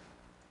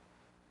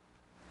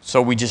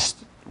 So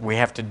we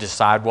have to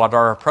decide what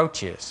our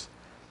approach is.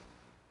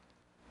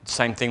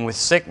 Same thing with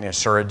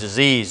sickness or a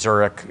disease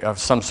or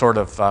some sort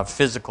of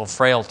physical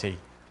frailty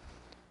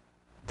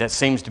that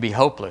seems to be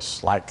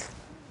hopeless, like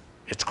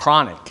it's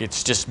chronic.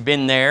 It's just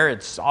been there.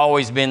 It's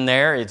always been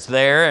there. It's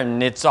there,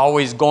 and it's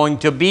always going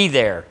to be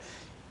there.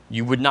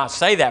 You would not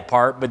say that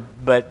part,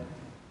 but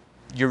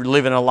you're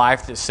living a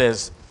life that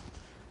says,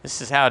 this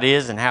is how it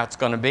is and how it's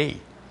going to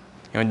be.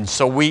 And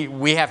so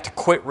we have to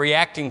quit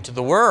reacting to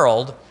the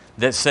world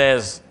that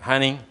says,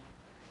 honey,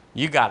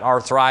 you got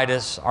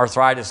arthritis.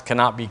 Arthritis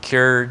cannot be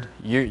cured.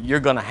 You're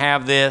going to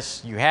have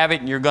this. You have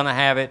it and you're going to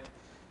have it.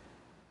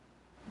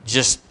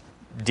 Just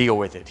deal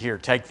with it. Here,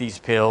 take these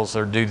pills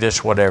or do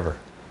this, whatever.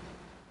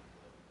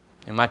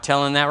 Am I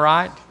telling that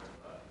right?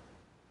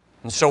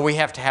 And so we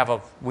have to have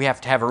a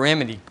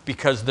remedy,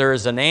 because there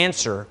is an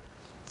answer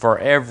for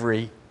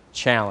every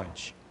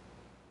challenge.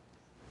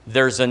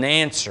 There's an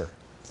answer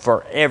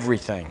for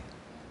everything.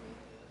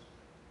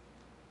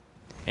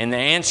 And the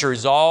answer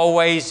is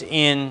always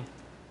in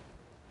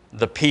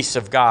the peace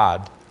of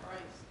God,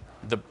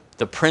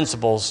 the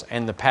principles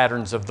and the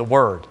patterns of the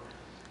Word.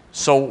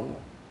 So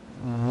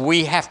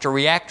we have to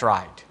react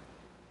right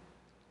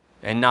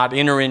and not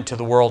enter into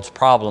the world's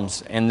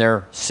problems and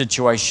their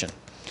situation.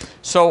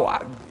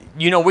 So,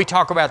 we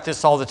talk about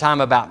this all the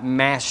time about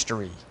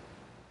mastery.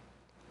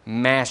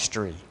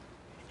 Mastery.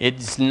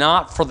 It's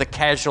not for the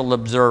casual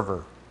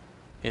observer.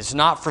 It's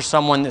not for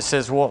someone that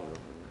says, well,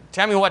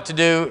 tell me what to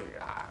do.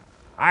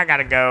 I got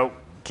to go.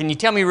 Can you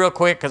tell me real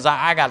quick? Because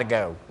I got to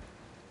go.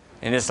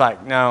 And it's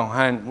like, no,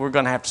 hon, we're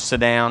going to have to sit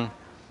down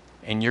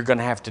and you're going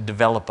to have to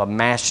develop a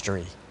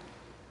mastery,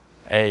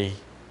 a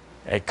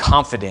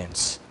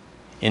confidence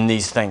in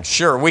these things.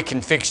 Sure, we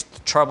can fix the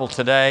trouble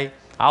today.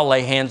 I'll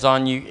lay hands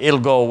on you. It'll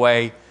go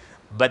away.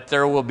 But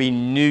there will be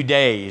new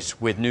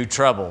days with new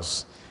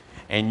troubles.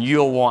 And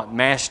you'll want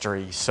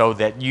mastery so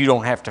that you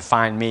don't have to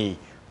find me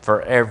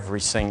for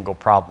every single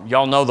problem.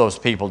 Y'all know those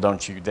people,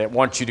 don't you, that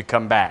want you to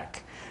come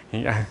back.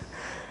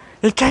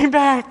 It came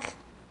back.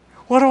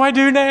 What do I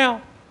do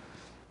now?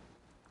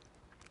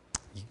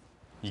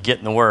 You get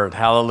in the Word.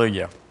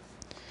 Hallelujah.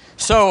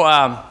 So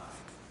I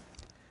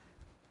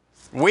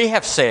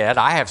have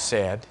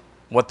said,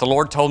 what the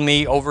Lord told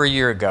me over a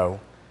year ago.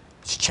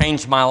 It's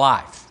changed my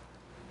life.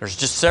 There's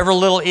just several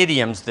little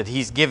idioms that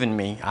He's given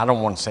me. I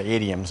don't want to say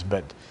idioms,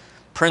 but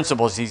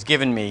principles He's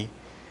given me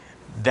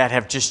that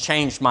have just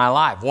changed my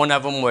life. One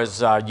of them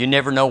was, you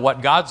never know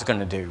what God's going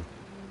to do.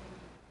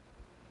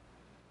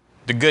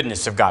 The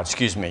goodness of God,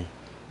 excuse me.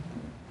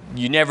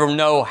 You never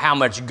know how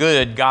much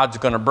good God's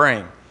going to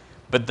bring.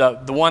 But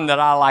the one that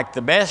I liked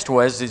the best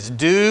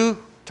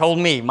told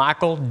me,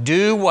 Michael,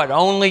 do what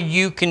only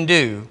you can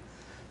do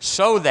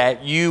so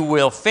that you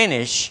will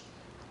finish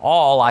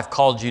all I've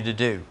called you to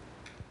do.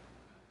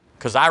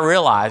 Because I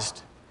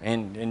realized,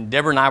 and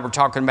Deborah and I were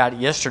talking about it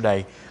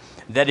yesterday,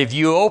 that if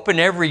you open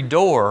every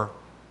door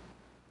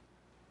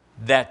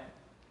that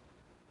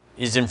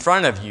is in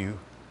front of you,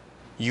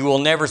 you will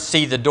never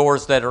see the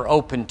doors that are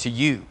open to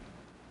you.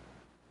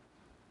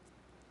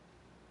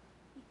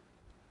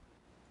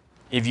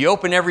 If you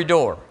open every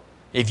door,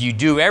 if you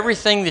do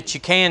everything that you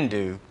can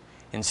do,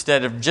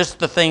 instead of just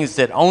the things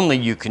that only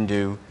you can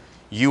do,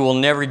 you will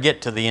never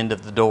get to the end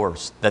of the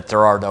doors that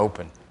there are to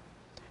open.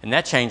 And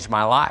that changed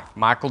my life.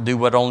 Michael, do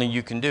what only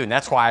you can do. And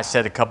that's why I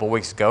said a couple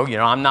weeks ago,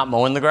 I'm not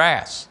mowing the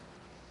grass.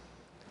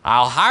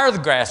 I'll hire the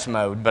grass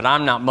mowed, but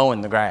I'm not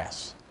mowing the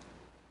grass.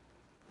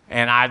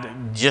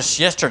 And just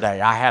yesterday,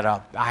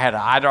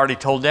 I'd already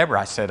told Deborah,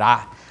 I said,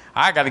 I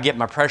got to get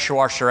my pressure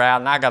washer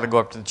out and I got to go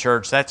up to the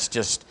church. It's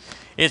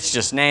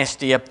just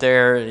nasty up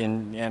there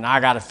and I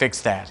got to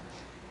fix that.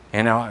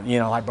 And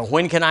but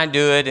when can I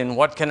do it and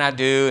what can I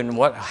do and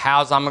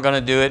how's I'm going to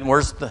do it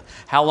and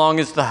how long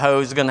is the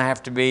hose going to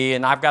have to be,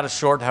 and I've got a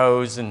short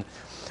hose and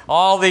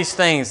all these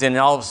things. And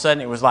all of a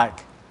sudden it was like,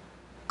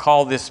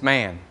 call this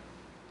man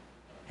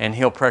and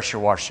he'll pressure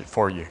wash it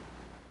for you.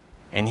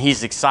 And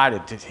he's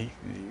excited.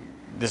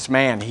 This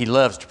man, he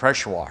loves to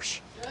pressure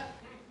wash.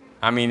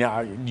 I mean,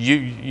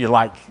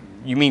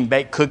 you mean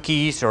bake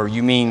cookies, or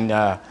you mean,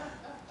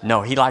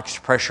 no, he likes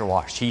to pressure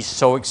wash. He's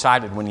so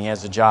excited when he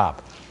has a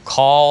job.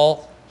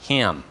 Call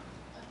him.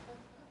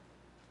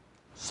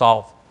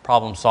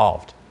 Problem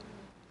solved.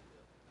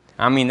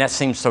 I mean, that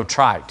seems so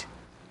trite,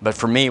 but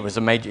for me, it was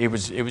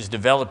it was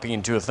developing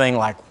into a thing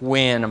like,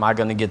 when am I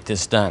going to get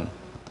this done?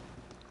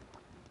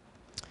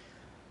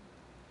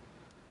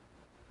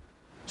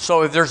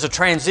 So if there's a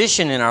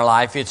transition in our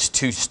life, it's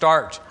to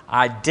start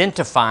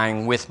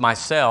identifying with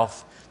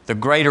myself, the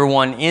greater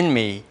one in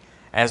me,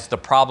 as the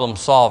problem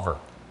solver.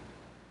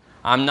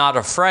 I'm not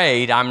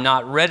afraid. I'm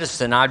not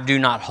reticent. I do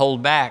not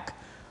hold back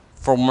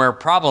from where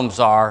problems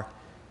are,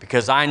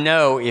 because I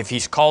know if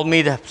He's called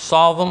me to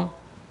solve them,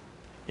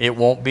 it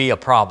won't be a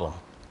problem.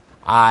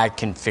 I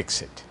can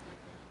fix it.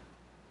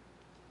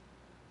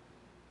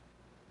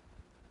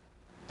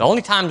 The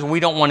only times we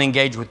don't want to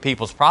engage with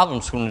people's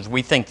problems is when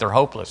we think they're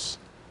hopeless.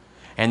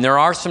 And there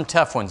are some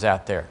tough ones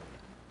out there.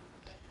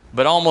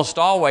 But almost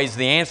always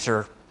the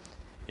answer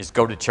is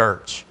go to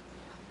church.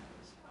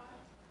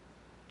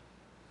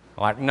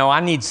 Like, no, I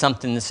need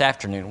something this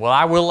afternoon. Well,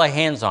 I will lay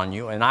hands on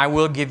you and I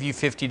will give you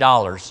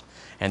 $50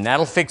 and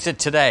that'll fix it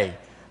today.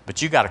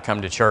 But you got to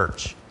come to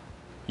church.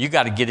 You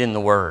got to get in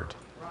the Word.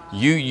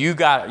 You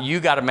got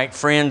to make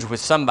friends with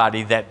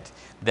somebody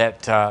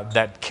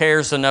that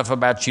cares enough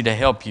about you to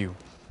help you.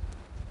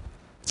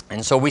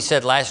 And so we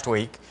said last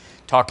week,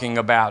 talking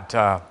about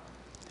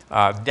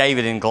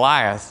David and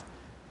Goliath,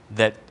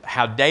 that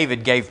how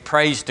David gave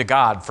praise to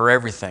God for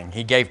everything.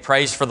 He gave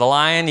praise for the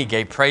lion, he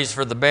gave praise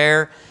for the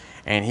bear,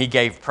 and he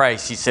gave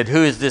praise. He said,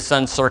 who is this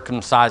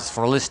uncircumcised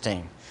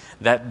Philistine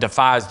that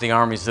defies the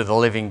armies of the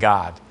living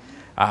God?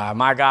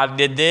 My God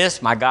did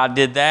this, my God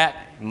did that,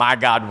 my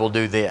God will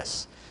do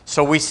this.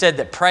 So we said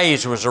that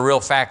praise was a real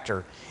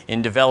factor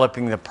in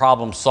developing the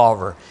problem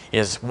solver.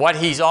 Is what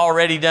He's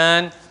already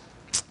done,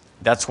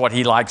 that's what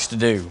He likes to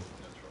do.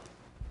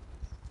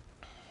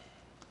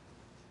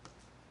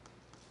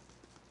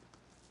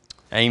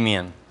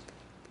 Amen.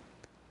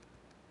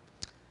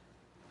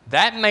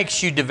 That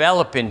makes you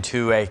develop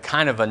into a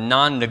kind of a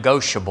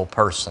non-negotiable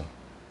person.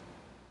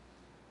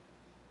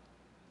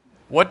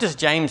 What does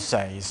James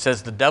say? He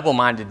says the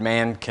double-minded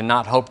man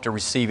cannot hope to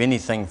receive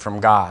anything from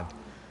God.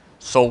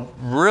 So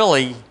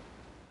really,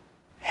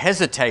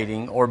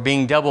 hesitating or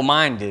being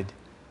double-minded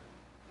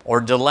or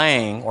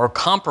delaying or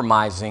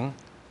compromising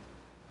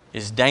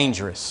is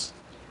dangerous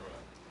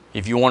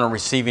if you want to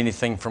receive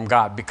anything from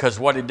God. Because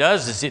what it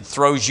does is it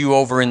throws you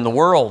over in the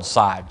world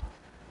side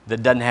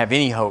that doesn't have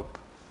any hope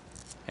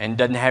and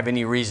doesn't have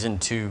any reason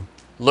to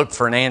look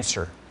for an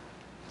answer.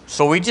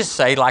 So we just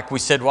say, like we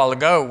said a while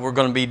ago, we're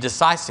going to be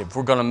decisive.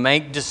 We're going to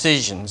make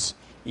decisions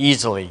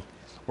easily.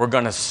 We're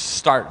going to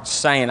start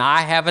saying,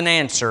 I have an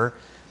answer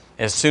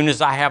as soon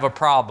as I have a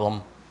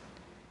problem,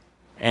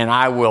 and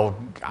I will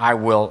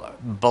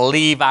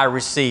believe I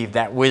receive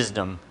that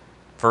wisdom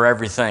for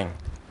everything.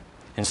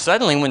 And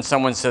suddenly when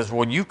someone says,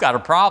 well, you've got a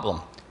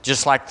problem,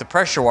 just like the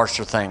pressure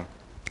washer thing,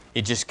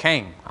 it just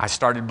came. I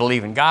started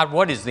believing, God,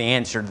 what is the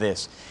answer to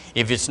this?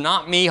 If it's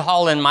not me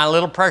hauling my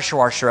little pressure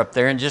washer up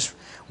there and just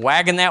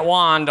wagging that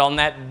wand on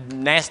that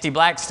nasty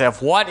black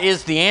stuff, what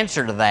is the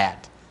answer to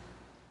that?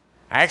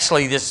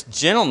 Actually, this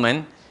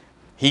gentleman,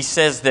 he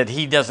says that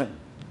he doesn't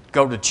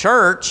go to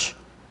church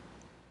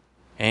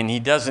and he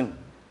doesn't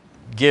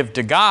give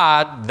to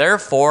God.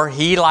 Therefore,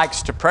 he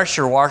likes to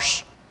pressure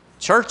wash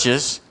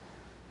churches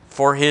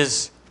for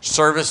his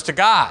service to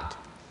God.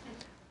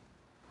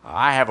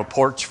 I have a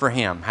porch for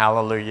him.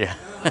 Hallelujah.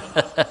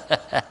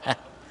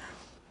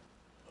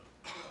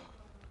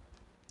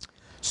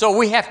 So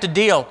we have to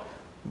deal.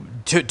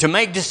 To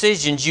make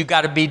decisions, you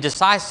got to be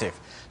decisive.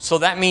 So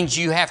that means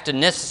you have to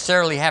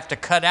necessarily have to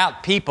cut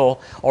out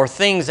people or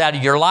things out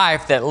of your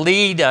life that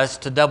lead us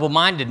to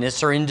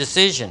double-mindedness or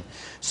indecision.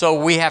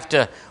 So we have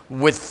to,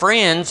 with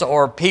friends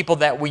or people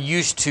that we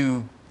used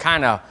to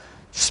kind of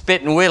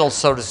spit and whittle,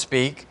 so to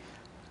speak,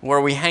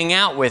 where we hang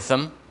out with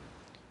them,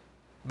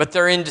 but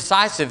they're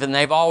indecisive and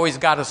they've always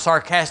got a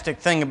sarcastic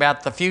thing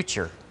about the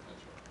future.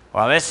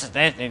 Well,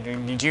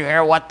 did you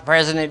hear what the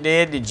president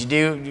did? Did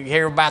you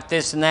hear about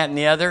this and that and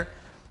the other?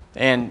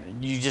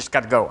 And you just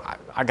got to go,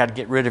 I got to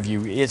get rid of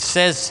you. It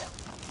says,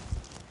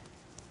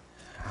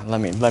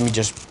 let me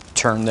just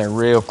turn there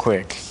real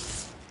quick.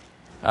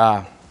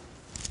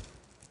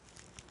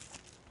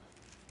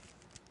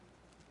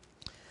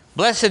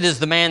 Blessed is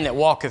the man that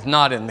walketh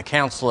not in the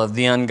counsel of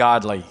the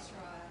ungodly,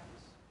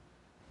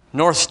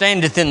 nor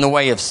standeth in the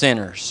way of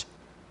sinners,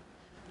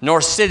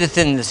 nor sitteth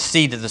in the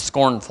seat of the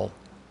scornful,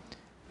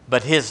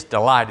 but his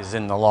delight is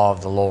in the law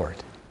of the Lord.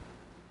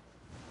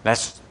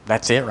 That's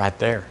it right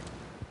there.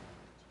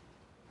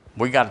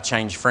 We got to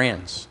change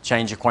friends,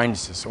 change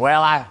acquaintances.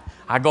 Well,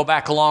 I go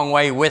back a long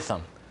way with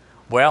them.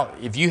 Well,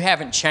 if you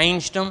haven't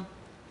changed them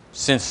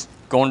since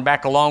going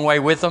back a long way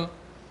with them,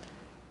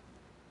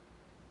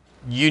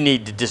 you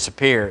need to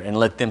disappear and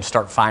let them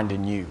start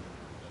finding you.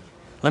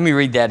 Let me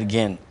read that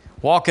again.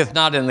 Walketh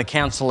not in the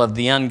counsel of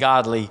the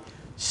ungodly,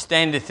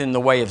 standeth in the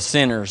way of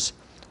sinners,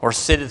 or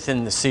sitteth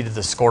in the seat of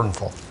the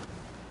scornful.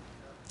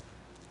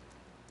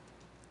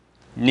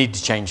 You need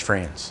to change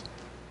friends.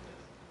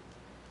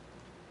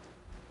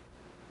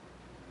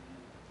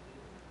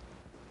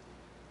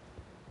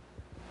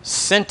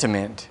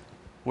 Sentiment.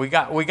 We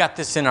got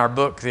this in our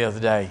book the other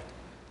day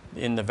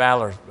in the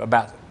Valor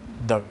about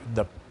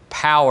the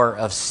power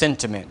of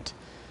sentiment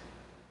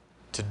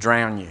to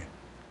drown you.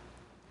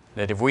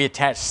 That if we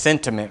attach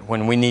sentiment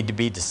when we need to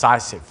be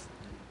decisive,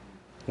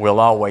 we'll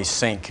always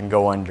sink and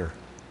go under.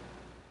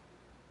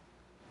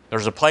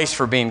 There's a place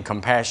for being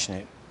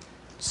compassionate,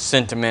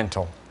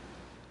 sentimental.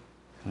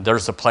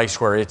 There's a place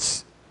where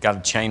it's got a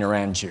chain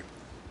around you.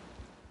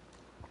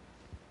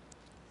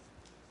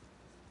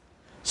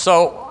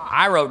 So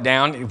I wrote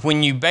down,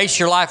 when you base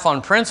your life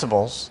on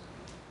principles,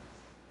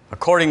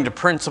 according to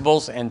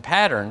principles and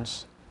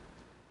patterns,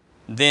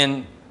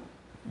 then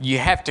you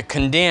have to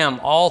condemn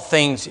all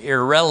things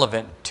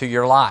irrelevant to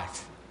your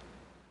life.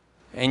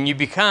 And you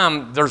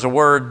become, there's a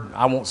word,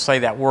 I won't say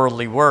that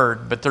worldly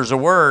word, but there's a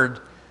word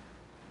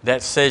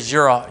that says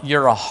you're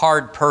a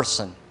hard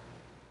person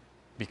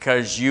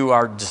because you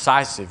are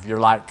decisive. You're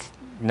like,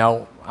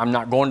 no, I'm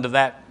not going to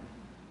that.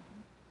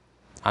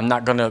 I'm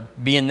not going to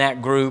be in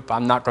that group.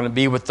 I'm not going to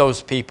be with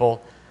those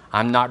people.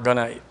 I'm not going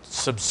to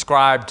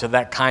subscribe to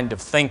that kind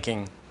of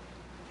thinking.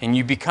 And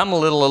you become a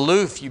little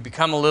aloof. You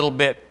become a little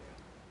bit,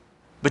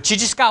 but you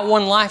just got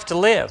one life to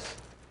live.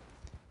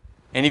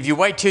 And if you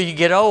wait till you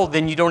get old,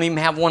 then you don't even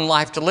have one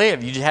life to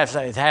live. You just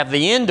have to have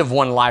the end of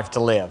one life to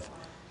live.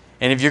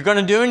 And if you're going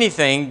to do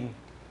anything,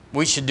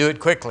 we should do it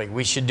quickly.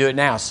 We should do it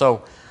now.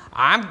 So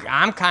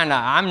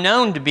I'm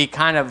known to be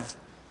kind of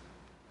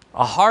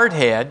a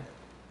hardhead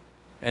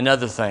and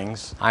other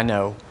things, I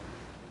know,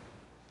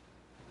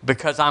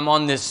 because I'm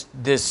on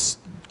this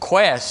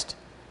quest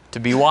to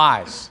be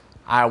wise.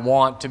 I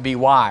want to be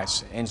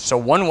wise. And so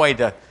one way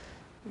to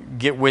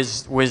get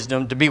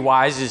wisdom, to be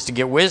wise, is to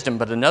get wisdom,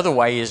 but another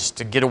way is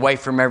to get away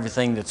from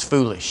everything that's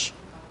foolish.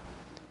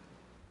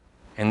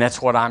 And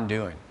that's what I'm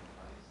doing.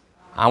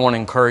 I want to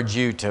encourage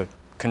you to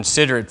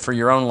consider it for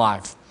your own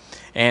life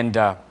and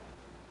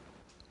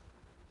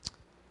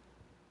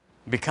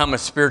become a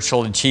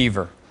spiritual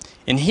achiever.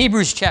 In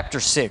Hebrews chapter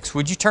 6,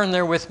 would you turn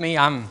there with me?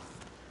 I'm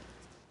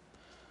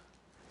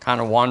kind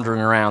of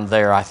wandering around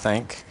there, I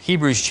think.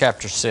 Hebrews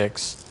chapter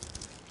 6.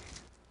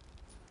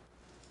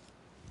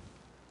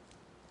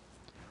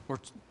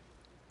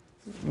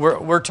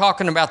 We're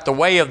talking about the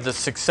way of the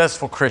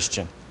successful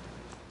Christian.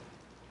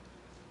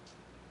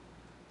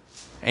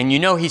 And you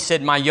know he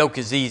said, my yoke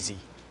is easy.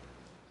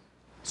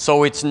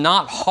 So it's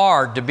not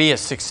hard to be a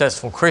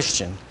successful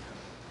Christian,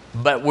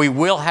 but we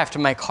will have to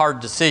make hard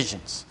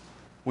decisions.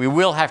 We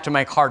will have to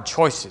make hard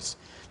choices.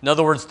 In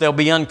other words, they'll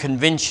be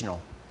unconventional.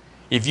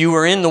 If you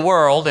were in the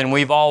world, and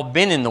we've all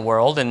been in the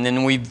world, and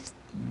then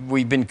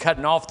we've been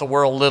cutting off the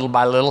world little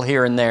by little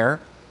here and there.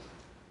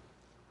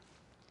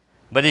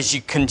 But as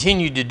you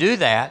continue to do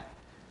that,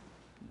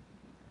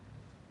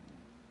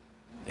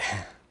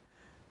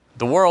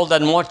 the world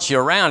doesn't want you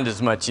around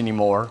as much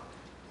anymore.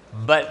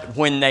 But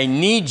when they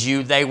need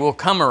you, they will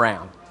come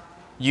around.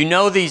 You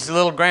know these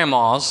little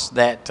grandmas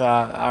that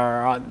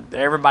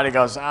everybody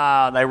goes,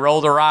 they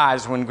roll their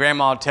eyes when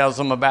grandma tells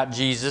them about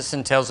Jesus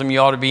and tells them you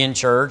ought to be in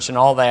church and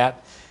all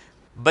that.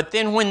 But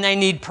then when they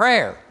need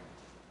prayer,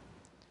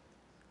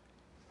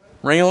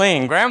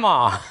 ring-a-ling,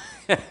 grandma,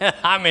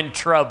 I'm in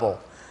trouble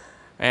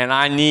and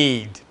I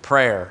need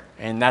prayer.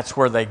 And that's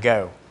where they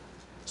go.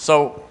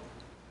 So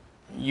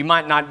you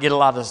might not get a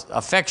lot of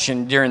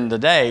affection during the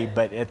day,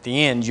 but at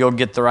the end, you'll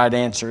get the right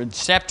answer.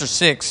 It's chapter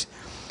 6,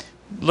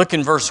 look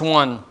in verse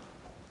 1.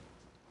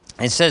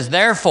 It says,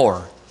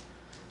 therefore,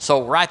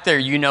 so right there,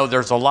 you know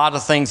there's a lot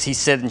of things he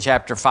said in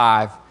chapter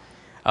 5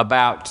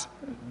 about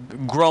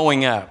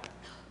growing up.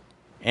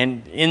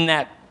 And in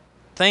that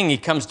thing, he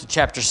comes to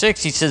chapter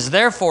 6, he says,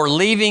 therefore,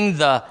 leaving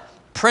the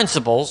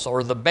principles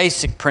or the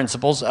basic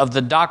principles of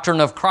the doctrine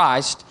of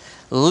Christ,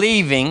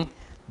 leaving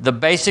the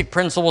basic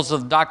principles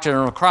of the doctrine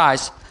of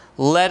Christ,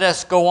 let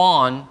us go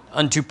on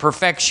unto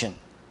perfection.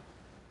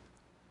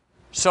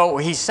 So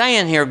he's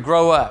saying here,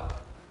 grow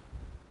up.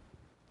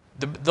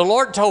 The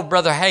Lord told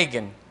Brother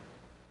Hagin,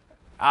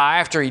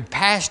 after he'd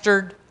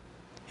pastored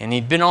and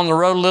he'd been on the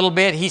road a little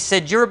bit, he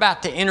said, you're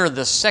about to enter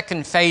the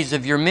second phase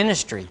of your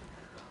ministry.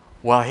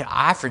 Well,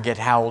 I forget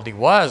how old he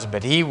was,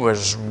 but he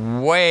was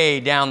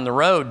way down the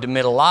road to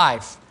middle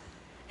life,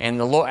 and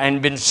the Lord,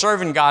 and been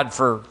serving God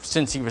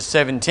since he was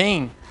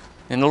 17.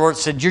 And the Lord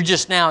said, you're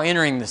just now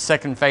entering the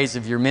second phase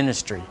of your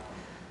ministry.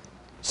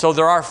 So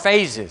there are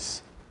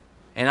phases.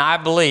 And I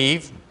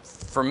believe,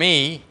 for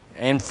me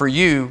and for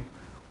you,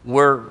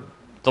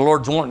 the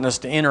Lord's wanting us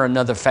to enter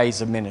another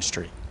phase of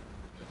ministry.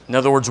 In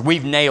other words,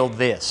 we've nailed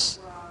this.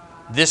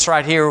 This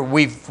right here,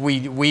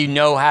 we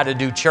know how to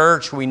do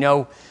church. We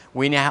know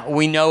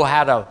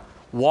how to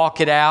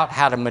walk it out,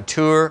 how to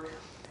mature,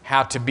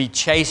 how to be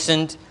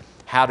chastened,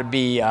 how to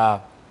be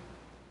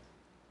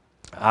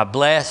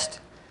blessed.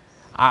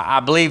 I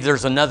believe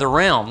there's another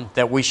realm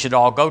that we should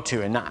all go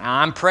to, and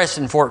I'm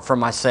pressing for it for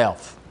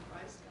myself.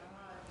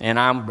 And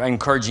I'm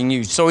encouraging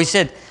you. So he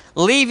said,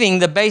 leaving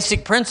the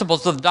basic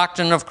principles of the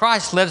doctrine of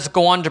Christ, let us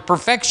go on to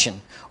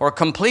perfection or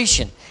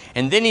completion.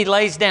 And then he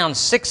lays down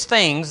 6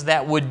 things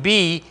that would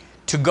be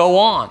to go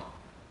on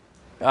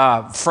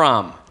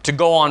from.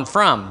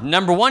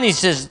 Number 1, he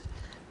says,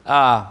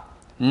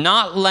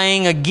 not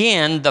laying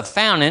again the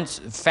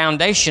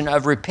foundation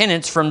of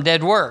repentance from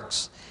dead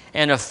works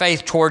and of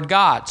faith toward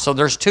God. So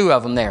there's 2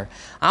 of them there.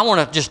 I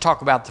want to just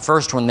talk about the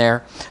first one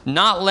there.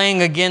 Not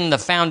laying again the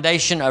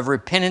foundation of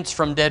repentance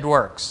from dead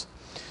works.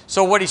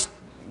 So what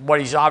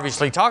he's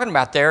obviously talking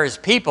about there is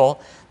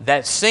people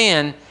that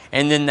sin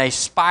and then they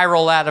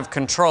spiral out of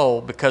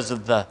control because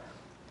of the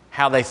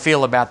how they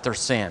feel about their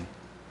sin.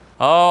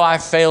 Oh, I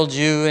failed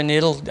you, and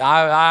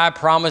I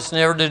promise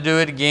never to do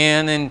it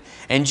again,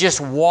 and just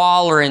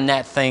wallowing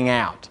that thing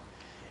out.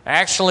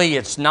 Actually,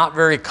 it's not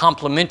very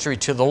complimentary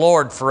to the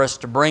Lord for us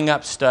to bring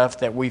up stuff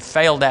that we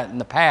failed at in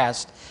the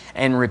past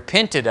and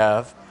repented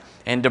of,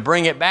 and to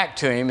bring it back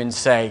to Him and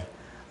say,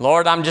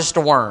 Lord, I'm just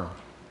a worm.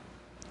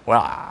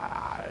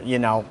 Well, you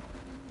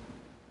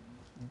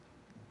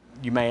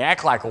may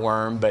act like a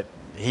worm, but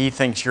He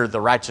thinks you're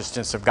the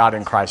righteousness of God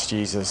in Christ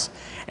Jesus,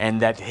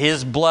 and that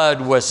His blood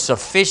was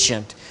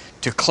sufficient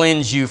to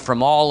cleanse you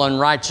from all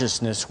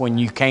unrighteousness when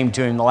you came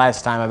to Him the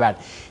last time about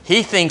it.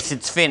 He thinks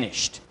it's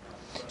finished.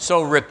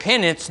 So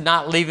repentance,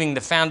 not laying again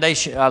the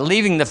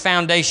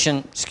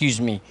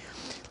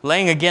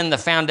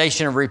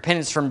foundation of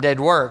repentance from dead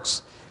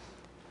works,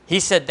 He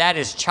said that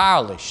is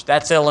childish.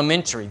 That's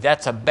elementary.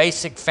 That's a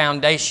basic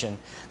foundation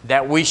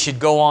that we should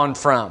go on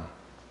from.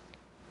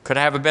 Could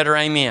I have a better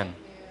amen?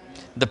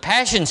 The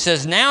Passion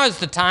says, now is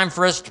the time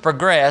for us to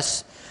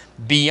progress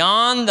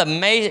beyond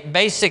the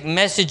basic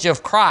message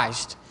of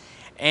Christ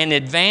and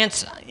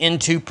advance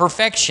into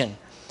perfection.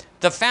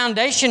 The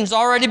foundation's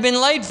already been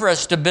laid for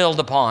us to build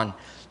upon,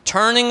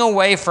 turning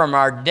away from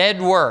our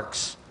dead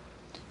works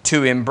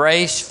to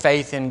embrace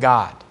faith in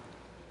God.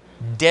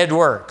 Dead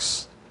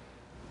works.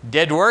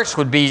 Dead works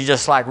would be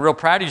just like real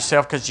proud of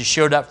yourself because you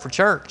showed up for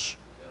church.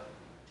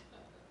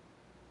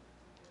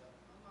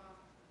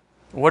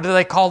 What do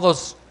they call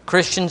those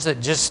Christians that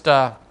just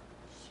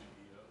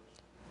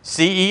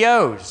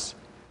CEOs?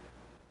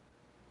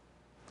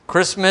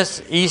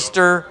 Christmas,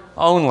 Easter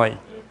only.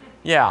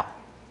 Yeah.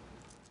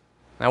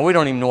 Now, we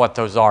don't even know what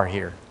those are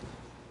here.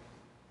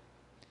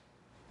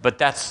 But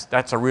that's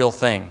a real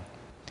thing.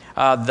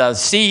 The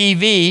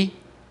CEV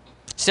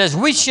says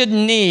we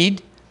shouldn't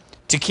need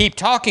to keep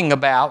talking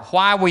about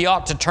why we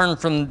ought to turn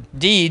from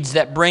deeds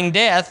that bring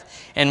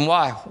death and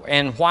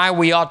why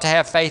we ought to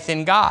have faith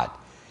in God.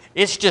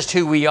 It's just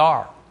who we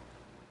are.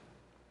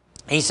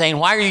 He's saying,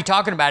 why are you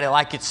talking about it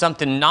like it's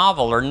something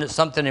novel or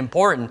something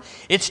important?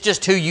 It's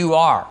just who you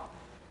are.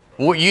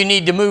 You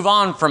need to move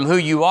on from who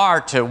you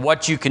are to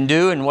what you can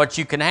do and what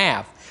you can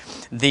have.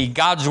 The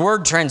God's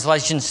Word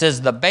translation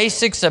says the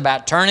basics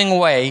about turning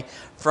away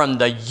from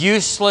the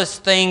useless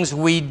things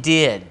we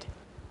did.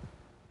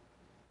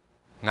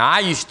 Now, I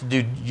used to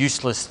do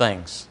useless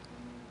things,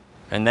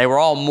 and they were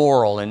all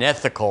moral and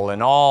ethical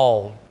and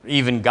all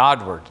even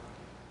Godward,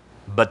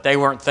 but they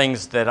weren't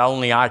things that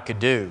only I could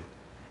do.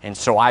 And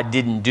so I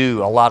didn't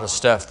do a lot of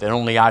stuff that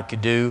only I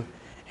could do,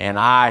 and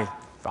I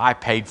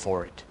paid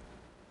for it.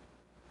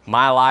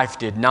 My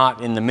life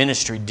in the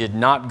ministry did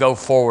not go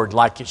forward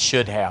like it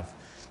should have,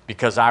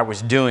 because I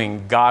was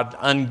doing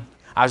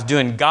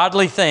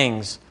godly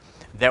things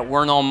that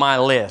weren't on my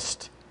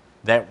list,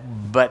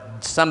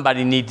 but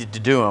somebody needed to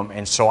do them,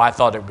 and so I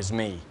thought it was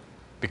me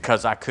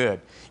because I could.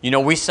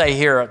 We say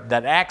here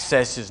that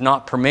access is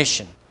not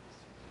permission.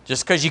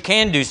 Just because you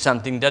can do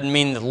something doesn't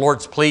mean the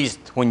Lord's pleased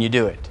when you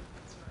do it.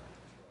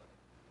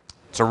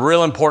 It's a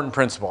real important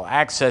principle.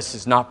 Access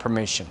is not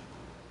permission.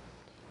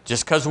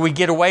 Just because we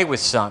get away with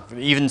something,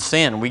 even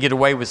sin, we get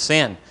away with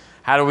sin.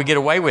 How do we get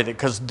away with it?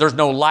 Because there's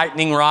no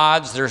lightning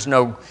rods, there's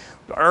no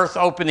earth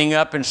opening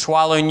up and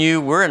swallowing you.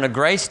 We're in a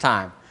grace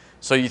time.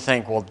 So you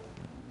think, well,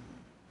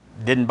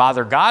 it didn't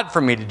bother God for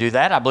me to do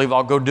that. I believe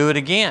I'll go do it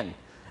again.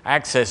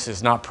 Access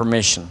is not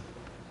permission.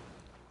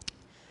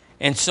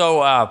 And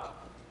so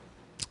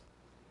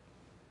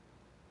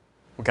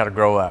we've got to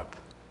grow up.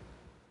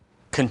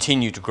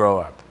 Continue to grow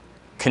up.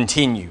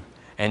 Continue.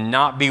 And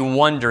not be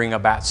wondering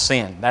about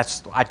sin.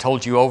 I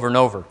told you over and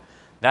over.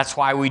 That's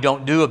why we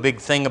don't do a big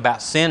thing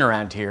about sin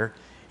around here,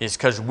 is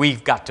because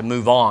we've got to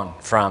move on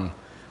from,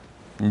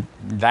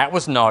 that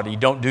was naughty,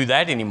 don't do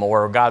that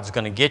anymore or God's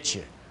going to get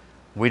you.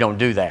 We don't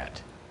do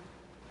that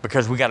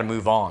because we got to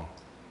move on.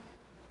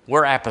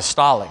 We're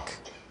apostolic.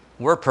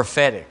 We're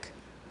prophetic.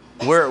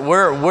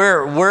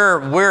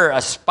 We're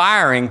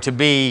aspiring to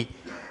be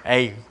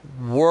a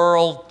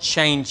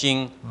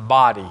world-changing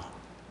body,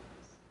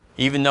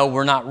 even though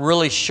we're not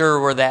really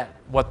sure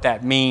what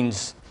that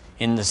means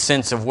in the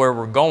sense of where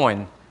we're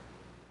going,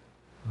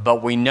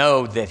 but we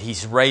know that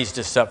He's raised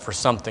us up for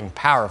something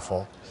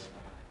powerful,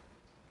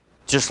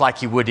 just like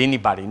He would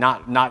anybody.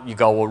 Not you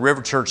go, well,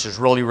 River Church is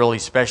really, really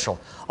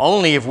special.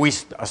 Only if we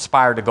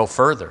aspire to go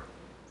further,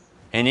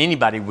 and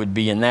anybody would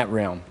be in that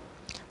realm.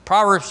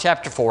 Proverbs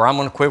chapter 4, I'm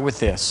going to quit with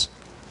this.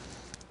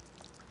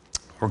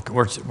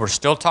 We're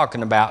still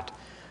talking about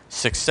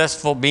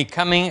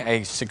becoming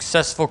a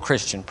successful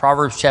Christian.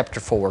 Proverbs chapter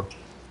 4.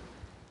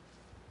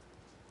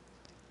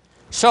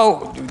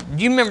 So,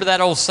 do you remember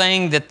that old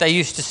saying that they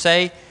used to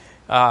say?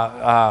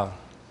 The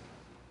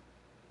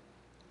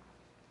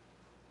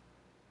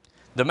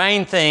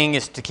main thing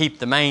is to keep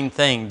the main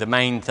thing the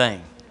main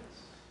thing.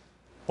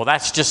 Well,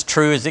 that's just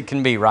true as it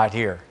can be right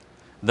here.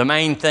 The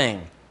main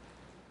thing.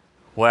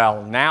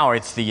 Well, now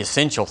it's the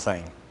essential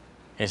thing.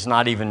 It's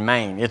not even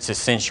main, it's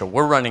essential.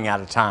 We're running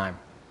out of time.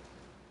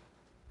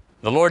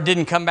 The Lord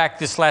didn't come back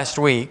this last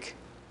week,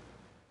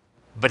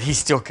 but He's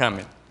still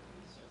coming.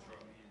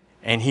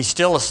 And He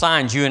still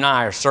assigns you and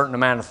I a certain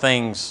amount of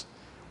things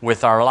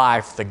with our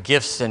life, the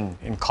gifts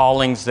and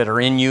callings that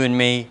are in you and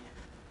me,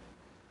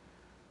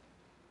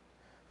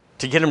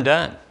 to get them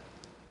done.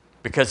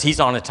 Because He's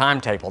on a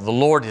timetable. The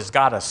Lord has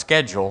got a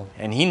schedule,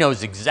 and He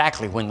knows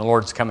exactly when the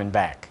Lord's coming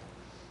back.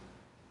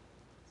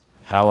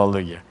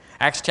 Hallelujah.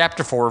 Acts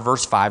chapter 4,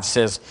 verse 5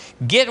 says,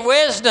 "Get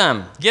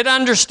wisdom, get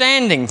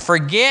understanding,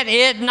 forget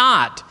it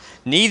not,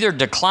 neither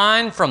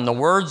decline from the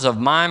words of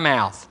my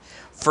mouth.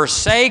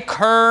 Forsake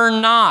her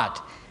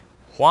not."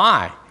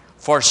 Why?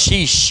 "For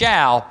she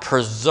shall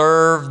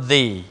preserve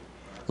thee.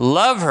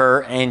 Love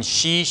her, and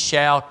she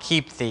shall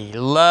keep thee."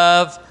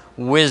 Love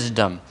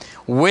wisdom.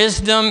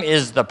 Wisdom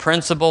is the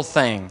principal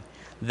thing.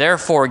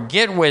 Therefore,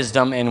 get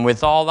wisdom, and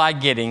with all thy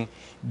getting,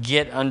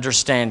 get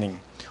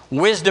understanding.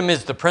 Wisdom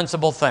is the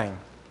principal thing.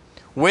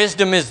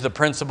 Wisdom is the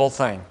principal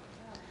thing.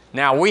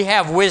 Now, we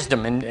have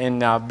wisdom,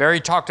 and Barry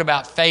talked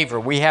about favor.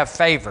 We have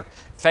favor.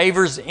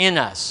 Favor's in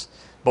us,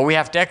 but we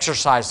have to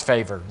exercise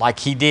favor like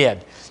he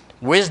did.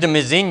 Wisdom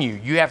is in you.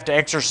 You have to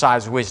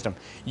exercise wisdom.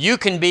 You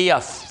can be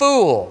a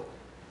fool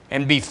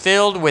and be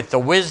filled with the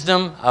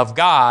wisdom of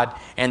God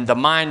and the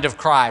mind of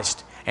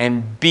Christ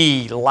and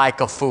be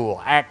like a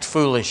fool. Act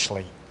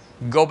foolishly.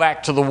 Go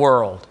back to the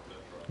world.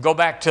 Go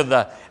back to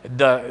the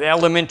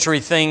elementary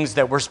things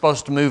that we're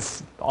supposed to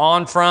move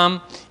on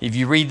from. If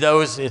you read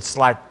those, it's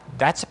like,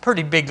 that's a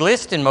pretty big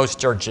list in most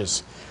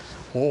churches.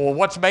 Well,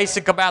 what's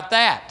basic about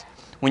that?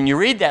 When you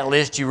read that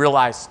list, you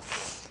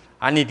realize,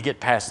 I need to get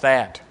past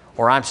that,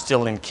 or I'm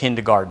still in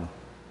kindergarten.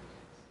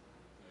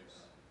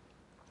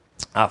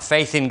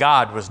 Faith in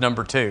God was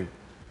number 2.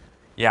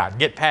 Yeah,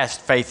 get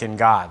past faith in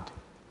God.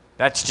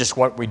 That's just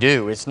what we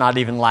do. It's not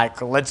even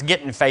like, let's get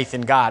in faith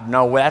in God.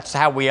 No, that's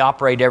how we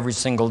operate every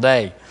single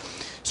day.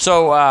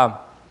 So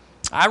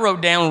I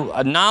wrote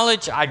down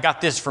knowledge. I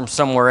got this from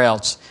somewhere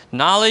else.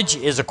 Knowledge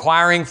is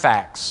acquiring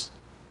facts.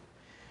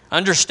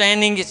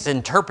 Understanding is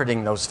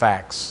interpreting those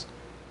facts.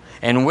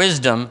 And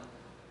wisdom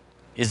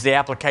is the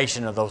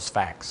application of those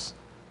facts.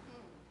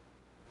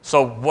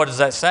 So what does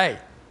that say?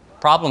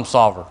 Problem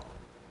solver.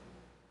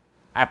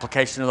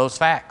 Application of those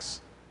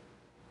facts.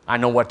 I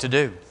know what to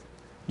do.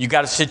 You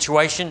got a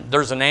situation,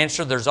 there's an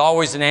answer, there's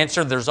always an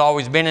answer, there's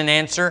always been an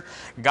answer.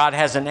 God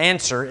has an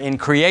answer. In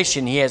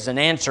creation, He has an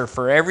answer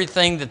for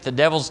everything that the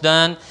devil's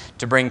done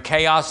to bring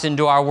chaos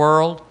into our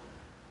world,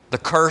 the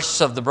curse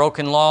of the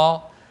broken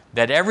law,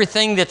 that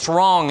everything that's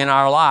wrong in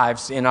our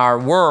lives, in our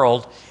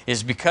world,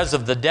 is because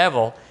of the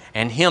devil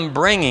and him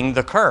bringing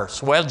the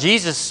curse. Well,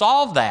 Jesus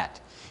solved that.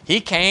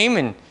 He came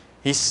and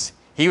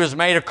He was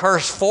made a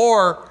curse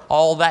for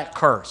all that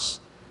curse.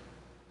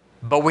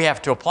 But we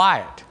have to apply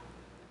it.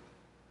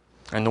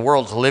 And the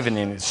world's living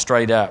in it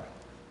straight up.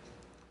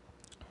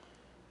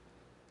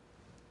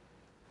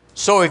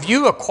 So if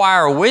you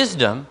acquire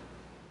wisdom,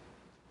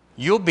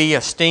 you'll be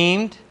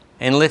esteemed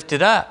and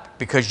lifted up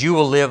because you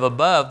will live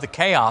above the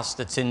chaos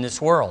that's in this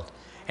world.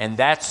 And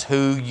that's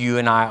who you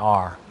and I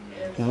are.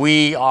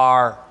 We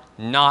are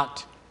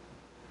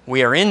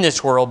in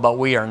this world, but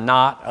we are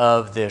not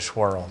of this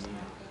world.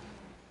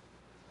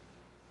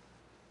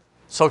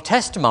 So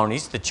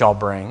testimonies that y'all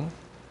bring,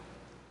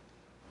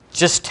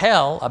 just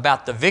tell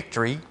about the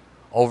victory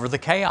over the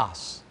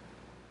chaos.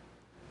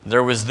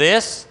 There was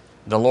this,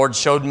 the Lord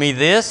showed me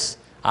this,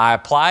 I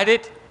applied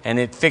it, and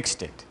it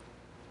fixed it.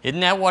 Isn't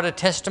that what a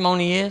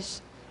testimony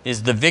is?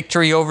 Is the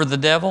victory over the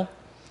devil?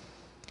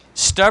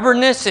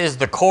 Stubbornness is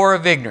the core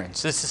of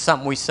ignorance. This is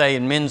something we say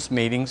in men's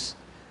meetings.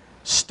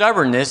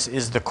 Stubbornness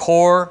is the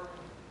core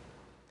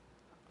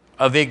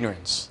of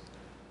ignorance.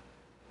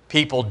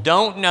 People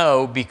don't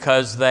know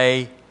because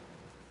they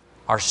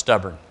are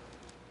stubborn.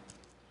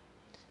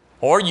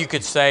 Or you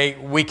could say,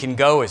 we can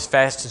go as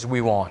fast as we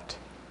want.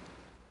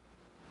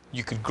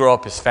 You could grow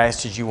up as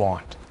fast as you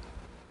want.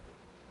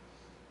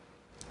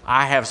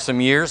 I have some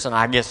years, and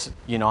I guess,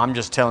 I'm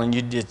just telling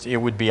you, it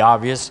would be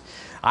obvious.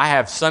 I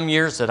have some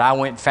years that I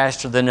went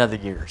faster than other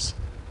years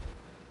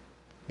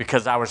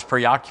because I was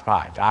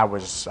preoccupied. I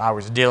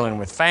was dealing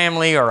with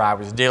family, or I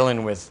was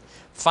dealing with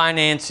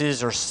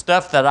finances, or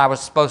stuff that I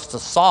was supposed to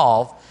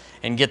solve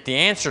and get the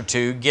answer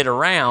to, get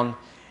around,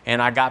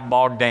 and I got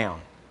bogged down.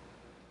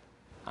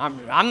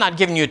 I'm not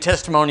giving you a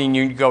testimony and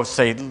you go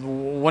say,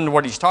 wonder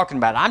what he's talking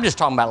about. I'm just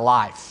talking about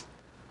life.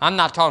 I'm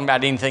not talking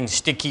about anything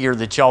stickier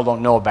that y'all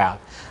don't know about.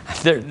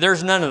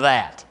 There's none of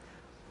that.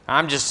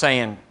 I'm just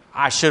saying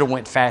I should have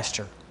went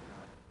faster.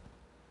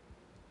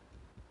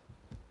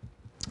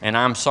 And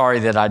I'm sorry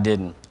that I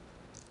didn't.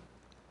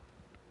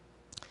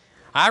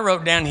 I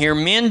wrote down here,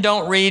 men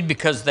don't read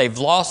because they've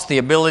lost the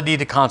ability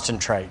to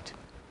concentrate.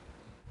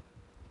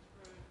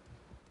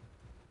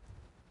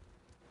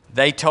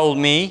 They told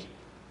me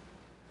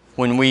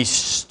when we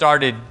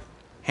started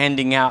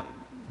handing out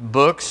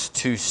books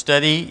to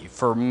study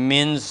for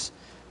men's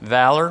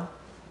valor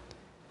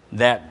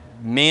that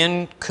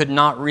men could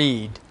not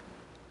read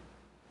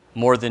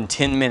more than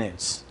 10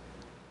 minutes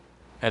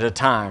at a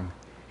time,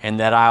 and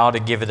that I ought to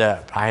give it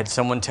up. I had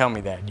someone tell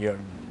me that.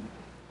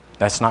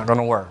 That's not going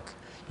to work.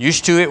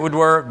 Used to it would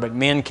work, but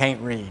men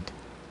can't read.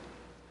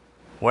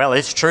 Well,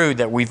 it's true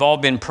that we've all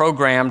been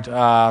programmed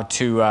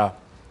to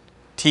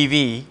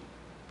TV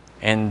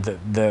and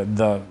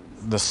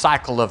the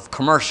cycle of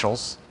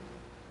commercials.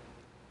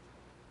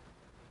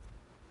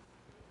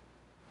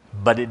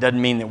 But it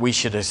doesn't mean that we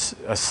should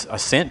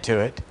assent to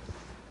it.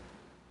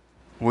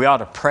 We ought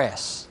to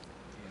press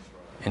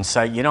and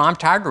say, I'm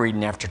tired of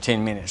reading after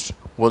 10 minutes.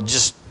 Well,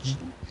 just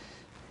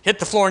hit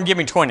the floor and give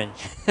me 20.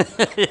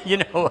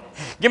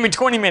 Give me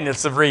 20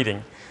 minutes of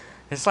reading.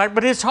 It's like,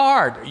 but it's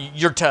hard.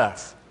 You're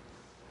tough.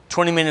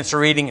 20 minutes of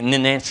reading and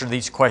then answer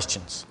these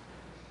questions.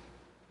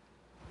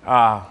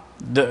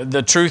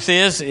 The truth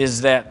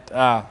is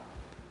that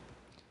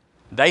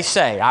they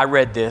say, I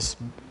read this,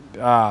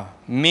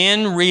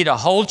 men read a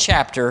whole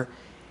chapter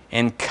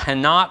and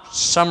cannot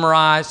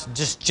summarize,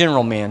 just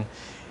general men,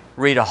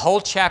 read a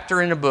whole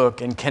chapter in a book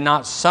and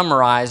cannot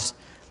summarize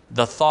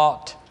the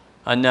thought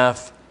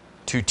enough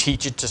to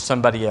teach it to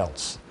somebody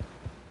else.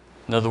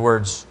 In other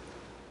words,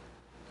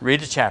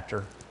 read a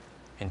chapter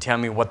and tell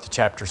me what the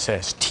chapter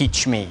says.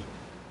 Teach me.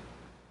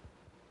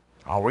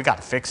 Oh, we got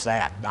to fix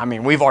that. I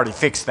mean, we've already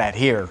fixed that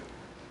here,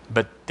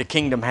 but the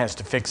kingdom has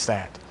to fix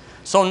that.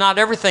 So not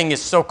everything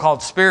is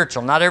so-called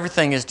spiritual. Not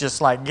everything is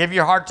just like give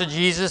your heart to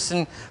Jesus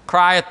and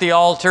cry at the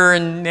altar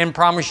and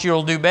promise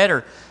you'll do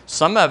better.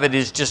 Some of it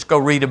is just go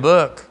read a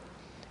book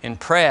and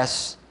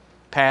press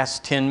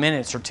past 10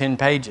 minutes or 10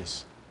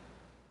 pages.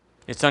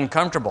 It's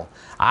uncomfortable.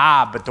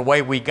 But the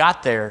way we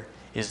got there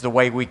is the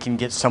way we can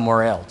get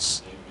somewhere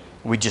else.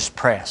 We just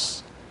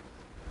press.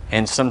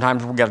 And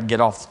sometimes we've got to get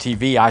off the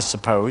TV, I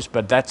suppose,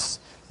 but that's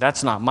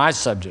not my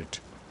subject.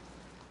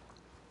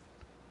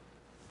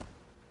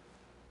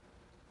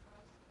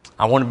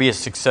 I want to be a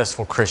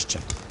successful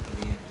Christian.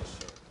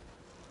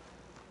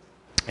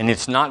 And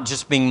it's not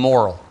just being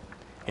moral.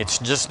 It's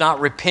just not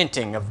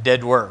repenting of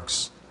dead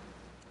works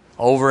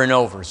over and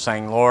over,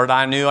 saying, Lord,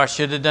 I knew I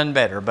should have done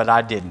better, but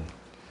I didn't.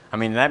 I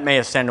mean, that may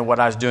have sounded what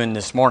I was doing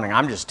this morning.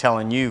 I'm just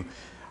telling you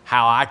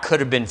how I could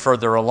have been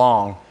further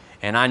along.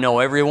 And I know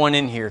everyone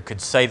in here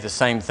could say the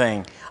same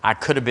thing. I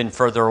could have been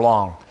further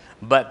along.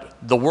 But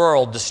the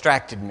world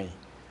distracted me.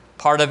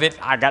 Part of it,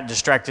 I got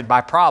distracted by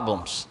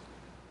problems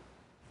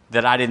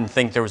that I didn't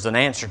think there was an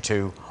answer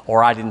to,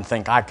 or I didn't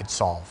think I could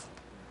solve.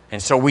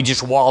 And so we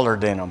just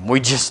wallered in them. We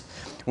just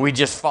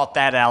fought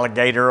that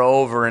alligator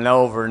over and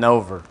over and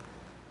over.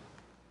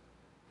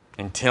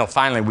 Until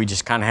finally we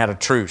just kind of had a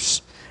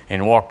truce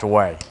and walked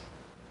away.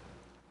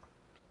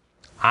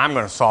 I'm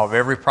going to solve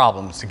every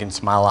problem that's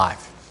against my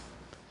life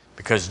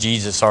because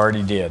Jesus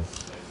already did.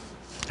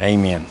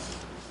 Amen.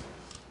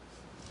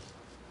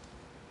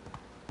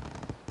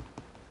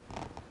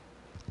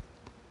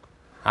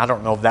 I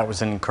don't know if that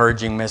was an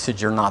encouraging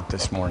message or not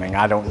this morning.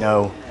 I don't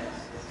know.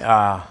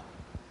 But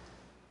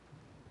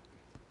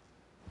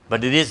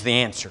it is the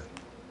answer.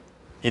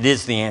 It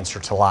is the answer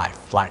to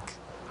life. Like,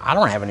 I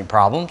don't have any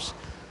problems.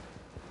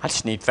 I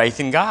just need faith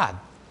in God.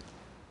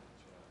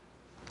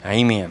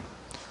 Amen.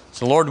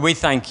 So, Lord, we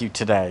thank you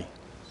today.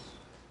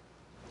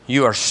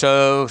 You are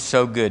so,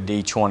 so good to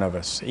each one of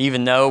us.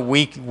 Even though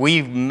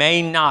we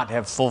may not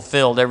have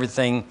fulfilled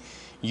everything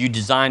you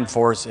designed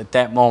for us at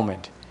that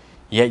moment,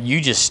 yet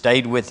you just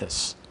stayed with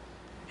us,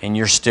 and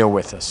you're still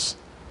with us.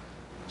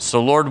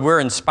 So, Lord, we're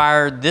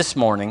inspired this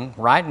morning,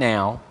 right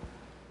now,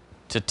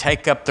 to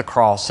take up the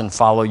cross and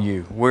follow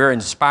you. We're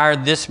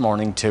inspired this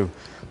morning to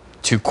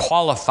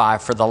qualify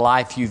for the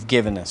life you've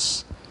given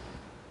us.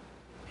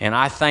 And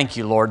I thank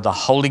you, Lord, the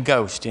Holy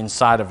Ghost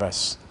inside of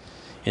us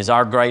is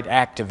our great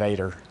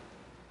activator,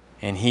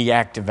 and He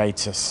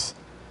activates us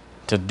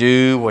to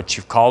do what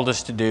you've called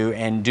us to do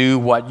and do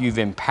what you've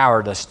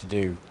empowered us to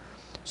do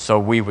so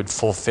we would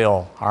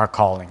fulfill our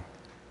calling.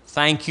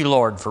 Thank you,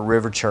 Lord, for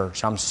River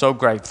Church. I'm so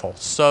grateful,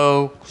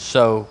 so,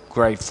 so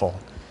grateful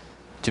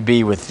to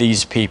be with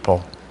these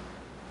people.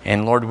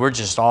 And Lord, we're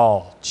just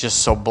all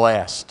just so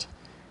blessed.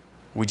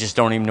 We just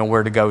don't even know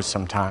where to go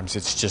sometimes.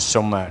 It's just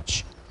so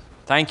much.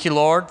 Thank you,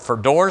 Lord, for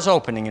doors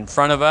opening in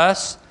front of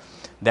us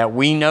that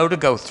we know to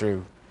go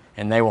through.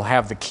 And they will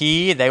have the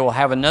key. They will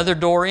have another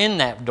door, in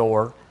that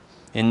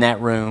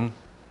room,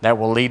 that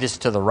will lead us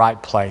to the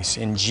right place.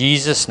 In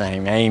Jesus'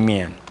 name,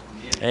 amen.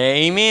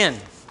 Amen.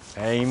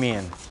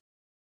 Amen.